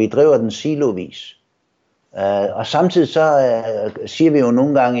organisationer. Vi driver den silovis. Og samtidig så siger vi jo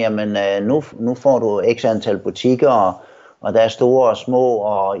nogle gange, jamen nu får du x antal butikker, og der er store og små,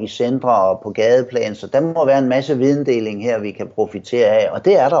 og i centre og på gadeplan, så der må være en masse videndeling her, vi kan profitere af, og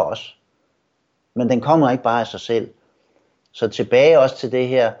det er der også. Men den kommer ikke bare af sig selv. Så tilbage også til det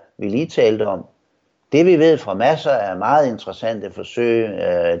her, vi lige talte om. Det vi ved fra masser af meget interessante forsøg,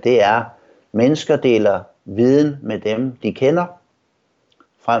 det er, mennesker deler viden med dem, de kender,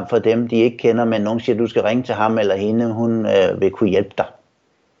 frem for dem, de ikke kender, men nogen siger, du skal ringe til ham eller hende, hun vil kunne hjælpe dig.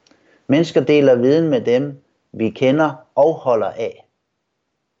 Mennesker deler viden med dem, vi kender og holder af.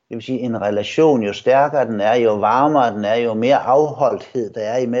 Det vil sige, en relation, jo stærkere den er, jo varmere den er, jo mere afholdthed der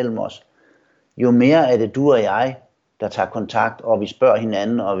er imellem os, jo mere er det du og jeg, der tager kontakt, og vi spørger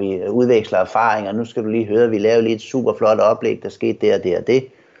hinanden, og vi udveksler erfaringer. Nu skal du lige høre, vi laver lige et super flot oplæg, der skete det og det og det.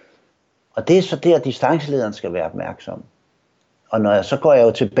 Og det er så der, distancelederen skal være opmærksom. Og så går jeg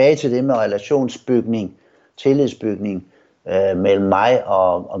jo tilbage til det med relationsbygning, tillidsbygning mellem mig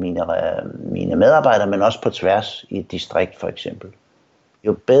og mine medarbejdere, men også på tværs i et distrikt for eksempel.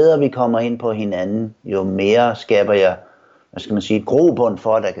 Jo bedre vi kommer ind på hinanden, jo mere skaber jeg, grobund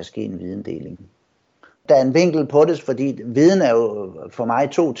for, at der kan ske en videndeling. Der er en vinkel på det, fordi viden er jo for mig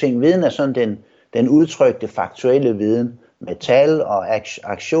 2 ting. Viden er sådan den udtrykte faktuelle viden med tal og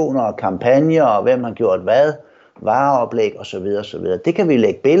aktioner og kampagner og hvem har gjort hvad, vareoplæg osv. osv. Det kan vi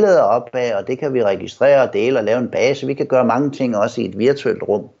lægge billeder op af, og det kan vi registrere og dele og lave en base. Vi kan gøre mange ting også i et virtuelt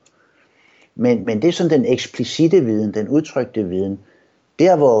rum. Men det er sådan den eksplicite viden, den udtrykte viden.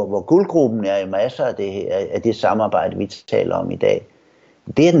 Der hvor guldgruppen er i masser af det samarbejde, vi taler om i dag,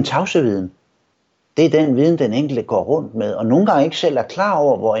 det er den tavse viden. Det er den viden, den enkelte går rundt med, og nogle gange ikke selv er klar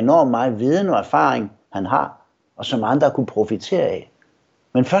over, hvor enormt meget viden og erfaring han har, og som andre kunne profitere af.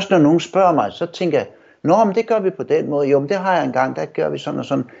 Men først når nogen spørger mig, så tænker jeg, men det gør vi på den måde. Jo, men det har jeg engang, der gør vi sådan og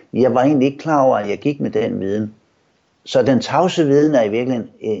sådan. Jeg var egentlig ikke klar over, at jeg gik med den viden. Så den tavse viden er i virkeligheden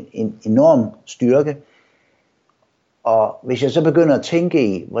en enorm styrke. Og hvis jeg så begynder at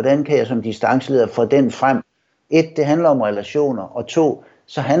tænke i, hvordan kan jeg som distanceleder få den frem? 1, det handler om relationer, og 2,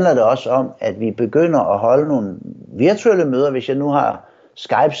 så handler det også om, at vi begynder at holde nogle virtuelle møder, hvis jeg nu har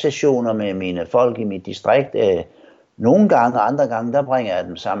Skype-sessioner med mine folk i mit distrikt. Nogle gange og andre gange, der bringer jeg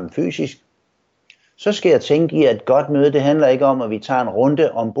dem sammen fysisk. Så skal jeg tænke i, at et godt møde, det handler ikke om, at vi tager en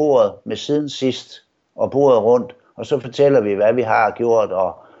runde om bordet med siden sidst og bordet rundt, og så fortæller vi, hvad vi har gjort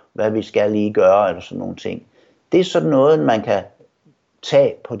og hvad vi skal lige gøre eller sådan nogle ting. Det er sådan noget, man kan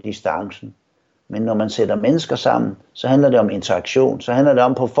tage på distancen. Men når man sætter mennesker sammen, så handler det om interaktion. Så handler det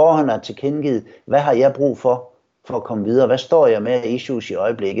om på forhånd at tilkendegive, hvad har jeg brug for at komme videre? Hvad står jeg med af issues i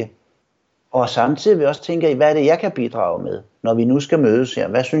øjeblikket? Og samtidig vil jeg også tænke i, hvad er det, jeg kan bidrage med, når vi nu skal mødes her?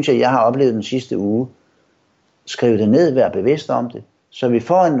 Hvad synes jeg har oplevet den sidste uge? Skriv det ned, vær bevidst om det. Så vi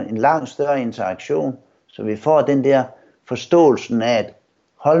får en langt større interaktion. Så vi får den der forståelsen af, at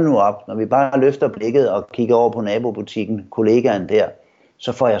hold nu op, når vi bare løfter blikket og kigger over på nabobutikken, kollegaen der,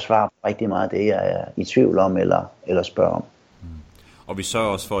 så får jeg svar på rigtig meget af det, jeg er i tvivl om eller spørger om. Og vi sørger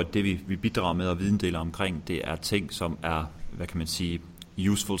også for, at det vi bidrager med og videndeler omkring, det er ting, som er, hvad kan man sige,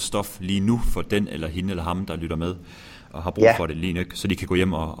 useful stuff lige nu for den eller hende eller ham, der lytter med og har brug for det lige nu, så de kan gå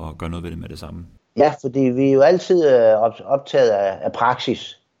hjem og gøre noget ved det med det samme. Ja, fordi vi er jo altid optaget af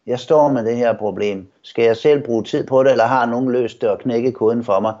praksis. Jeg står med det her problem. Skal jeg selv bruge tid på det, eller har nogen løst det og knække koden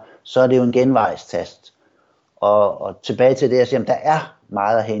for mig, så er det jo en genvejstast. Og tilbage til det, jeg siger, der er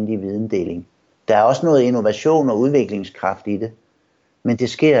meget at hente i videndeling. Der er også noget innovation og udviklingskraft i det. Men det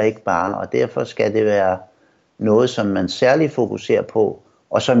sker ikke bare, og derfor skal det være noget, som man særligt fokuserer på,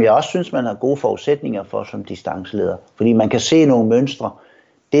 og som jeg også synes, man har gode forudsætninger for som distanceleder. Fordi man kan se nogle mønstre.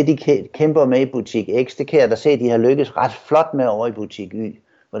 Det, de kæmper med i butik X, det kan jeg da se, de har lykkes ret flot med over i butik Y.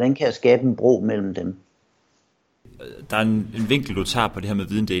 Hvordan kan jeg skabe en bro mellem dem? Der er en vinkel, du tager på det her med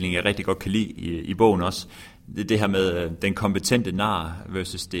videndeling, jeg rigtig godt kan lide i bogen også. Det her med den kompetente nar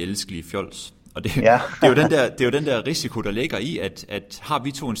versus det elskelige fjols. Og det er jo den der risiko, der ligger i, at har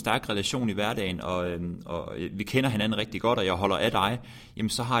vi to en stærk relation i hverdagen, og vi kender hinanden rigtig godt, og jeg holder af dig, jamen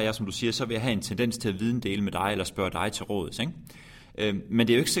så har jeg, som du siger, så vil jeg have en tendens til at videndele med dig, eller spørge dig til råds, ikke? Men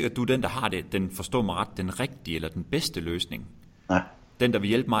det er jo ikke sikkert, at du er den, der har den, forstår mig ret, den rigtige eller den bedste løsning. Nej. Den, der vil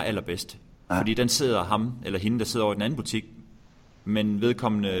hjælpe mig allerbedst. Nej. Fordi den sidder ham eller hende, der sidder over i den anden butik, men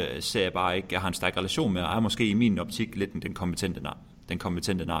vedkommende ser jeg bare ikke, jeg har en stærk relation med, og er måske i min optik lidt den kompetente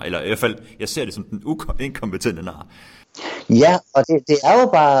nar, eller i hvert fald, jeg ser det som den inkompetente nar. Ja, og det er jo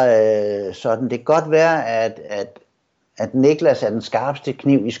bare sådan, det kan godt være, at Niklas er den skarpeste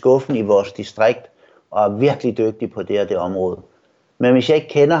kniv i skuffen i vores distrikt, og er virkelig dygtig på det område. Men hvis jeg ikke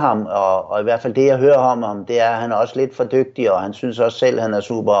kender ham, og i hvert fald det, jeg hører om, det er, at han er også lidt for dygtig, og han synes også selv, at han er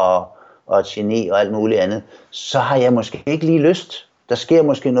super og et geni og alt muligt andet, så har jeg måske ikke lige lyst. Der sker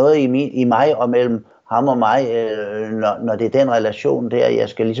måske noget i mig og mellem ham og mig, når det er den relation der, jeg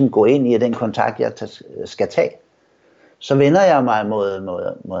skal ligesom gå ind i, den kontakt, jeg skal tage. Så vender jeg mig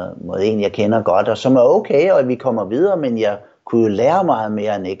mod en, jeg kender godt, og som er okay, og vi kommer videre, men jeg kunne jo lære meget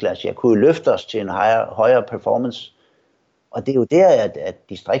mere af Niklas. Jeg kunne jo løfte os til en højere performance. Og det er jo der, at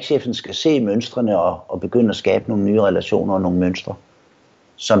distriktschefen skal se mønstrene og begynde at skabe nogle nye relationer og nogle mønstre,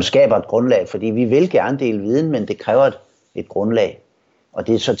 som skaber et grundlag, fordi vi vil gerne dele viden, men det kræver et grundlag. Og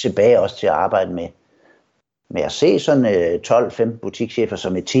det er så tilbage også til at arbejde med at se sådan 12-15 butikschefer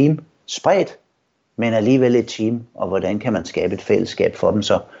som et team, spredt, men alligevel et team, og hvordan kan man skabe et fællesskab for dem,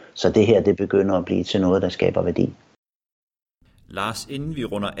 så det her det begynder at blive til noget, der skaber værdi. Lars, inden vi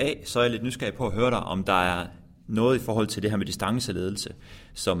runder af, så er jeg lidt nysgerrig på at høre dig, om der er noget i forhold til det her med distanceledelse,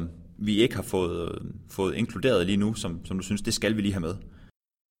 som vi ikke har fået inkluderet lige nu, som du synes, det skal vi lige have med?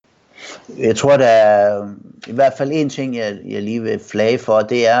 Jeg tror, der er i hvert fald en ting, jeg lige vil flage for,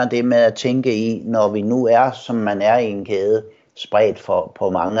 det er det med at tænke i, når vi nu er, som man er i en kæde, spredt på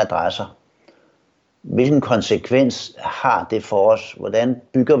mange adresser. Hvilken konsekvens har det for os? Hvordan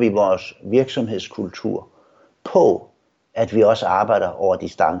bygger vi vores virksomhedskultur på, at vi også arbejder over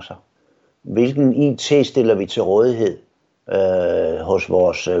distancer? Hvilken IT stiller vi til rådighed hos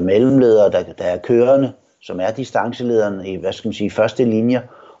vores mellemledere, der er kørende, som er distancelederne i, første linjer,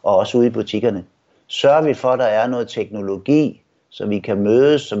 og også ude i butikkerne. Sørger vi for, at der er noget teknologi, så vi kan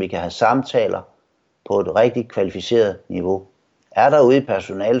mødes, så vi kan have samtaler på et rigtig kvalificeret niveau. Er der ude i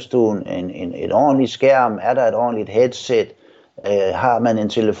personalstuen et ordentligt skærm? Er der et ordentligt headset? Har man en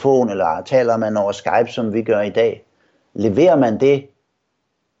telefon, eller taler man over Skype, som vi gør i dag? Leverer man det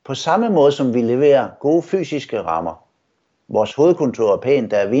på samme måde, som vi leverer gode fysiske rammer? Vores hovedkontor er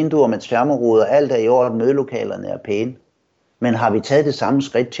pænt, der er vinduer med skærmeruder, alt er i orden, mødelokalerne er pæne. Men har vi taget det samme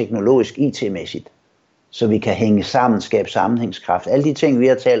skridt teknologisk IT-mæssigt, så vi kan hænge sammen, skabe sammenhængskraft, alle de ting, vi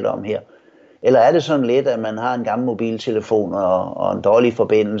har talt om her? Eller er det sådan lidt, at man har en gammel mobiltelefon og en dårlig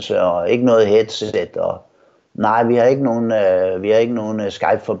forbindelse og ikke noget headset? Og nej, vi har ikke nogen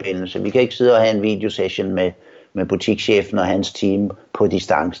Skype-forbindelse. Vi kan ikke sidde og have en videosession med butikschefen og hans team på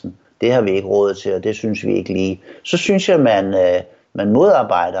distancen. Det har vi ikke råd til, og det synes vi ikke lige. Så synes jeg, man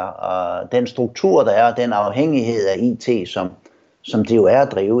modarbejder den struktur, der er, den afhængighed af IT, som det jo er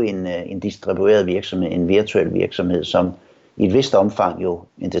at drive en distribueret virksomhed, en virtuel virksomhed, som i et vist omfang jo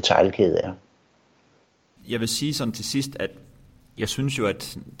en detailkæde er. Jeg vil sige sådan til sidst, at jeg synes jo,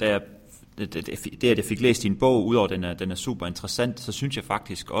 at det at jeg fik læst din bog, udover den er super interessant, så synes jeg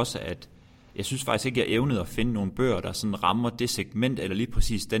faktisk også, at jeg synes faktisk ikke, jeg evnede at finde nogle bøger, der sådan rammer det segment, eller lige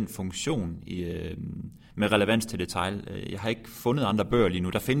præcis den funktion med relevans til detail. Jeg har ikke fundet andre bøger lige nu.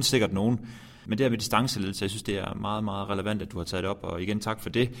 Der findes sikkert nogen, men det her med distanceledelse, jeg synes, det er meget, meget relevant, at du har taget det op, og igen tak for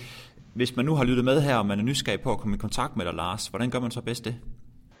det. Hvis man nu har lyttet med her, og man er nysgerrig på at komme i kontakt med dig, Lars, hvordan gør man så bedst det?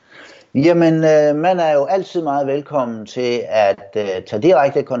 Jamen, man er jo altid meget velkommen til at tage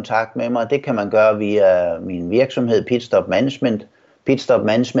direkte kontakt med mig. Det kan man gøre via min virksomhed Pitstop Management.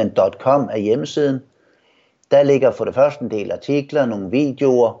 Pitstopmanagement.com er hjemmesiden. Der ligger for det første en del artikler, nogle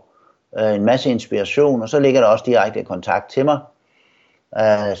videoer, en masse inspiration, og så ligger der også direkte kontakt til mig.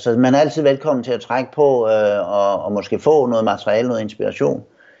 Så man er altid velkommen til at trække på og måske få noget materiale, noget inspiration,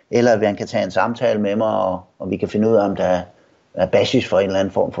 eller at man kan tage en samtale med mig, og vi kan finde ud af, om der er basis for en eller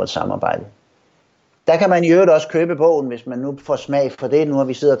anden form for et samarbejde. Der kan man i øvrigt også købe bogen, hvis man nu får smag for det. Nu har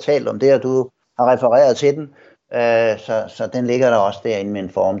vi siddet og talt om det, og du har refereret til den. Så den ligger der også derinde med en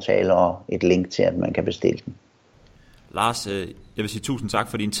formtale og et link til, at man kan bestille den. Lars, jeg vil sige tusind tak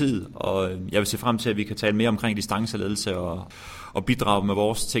for din tid, og jeg vil se frem til, at vi kan tale mere omkring distanceledelse og bidrage med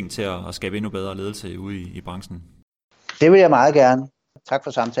vores ting til at skabe endnu bedre ledelse ude i branchen. Det vil jeg meget gerne. Tak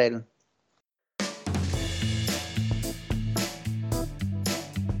for samtalen.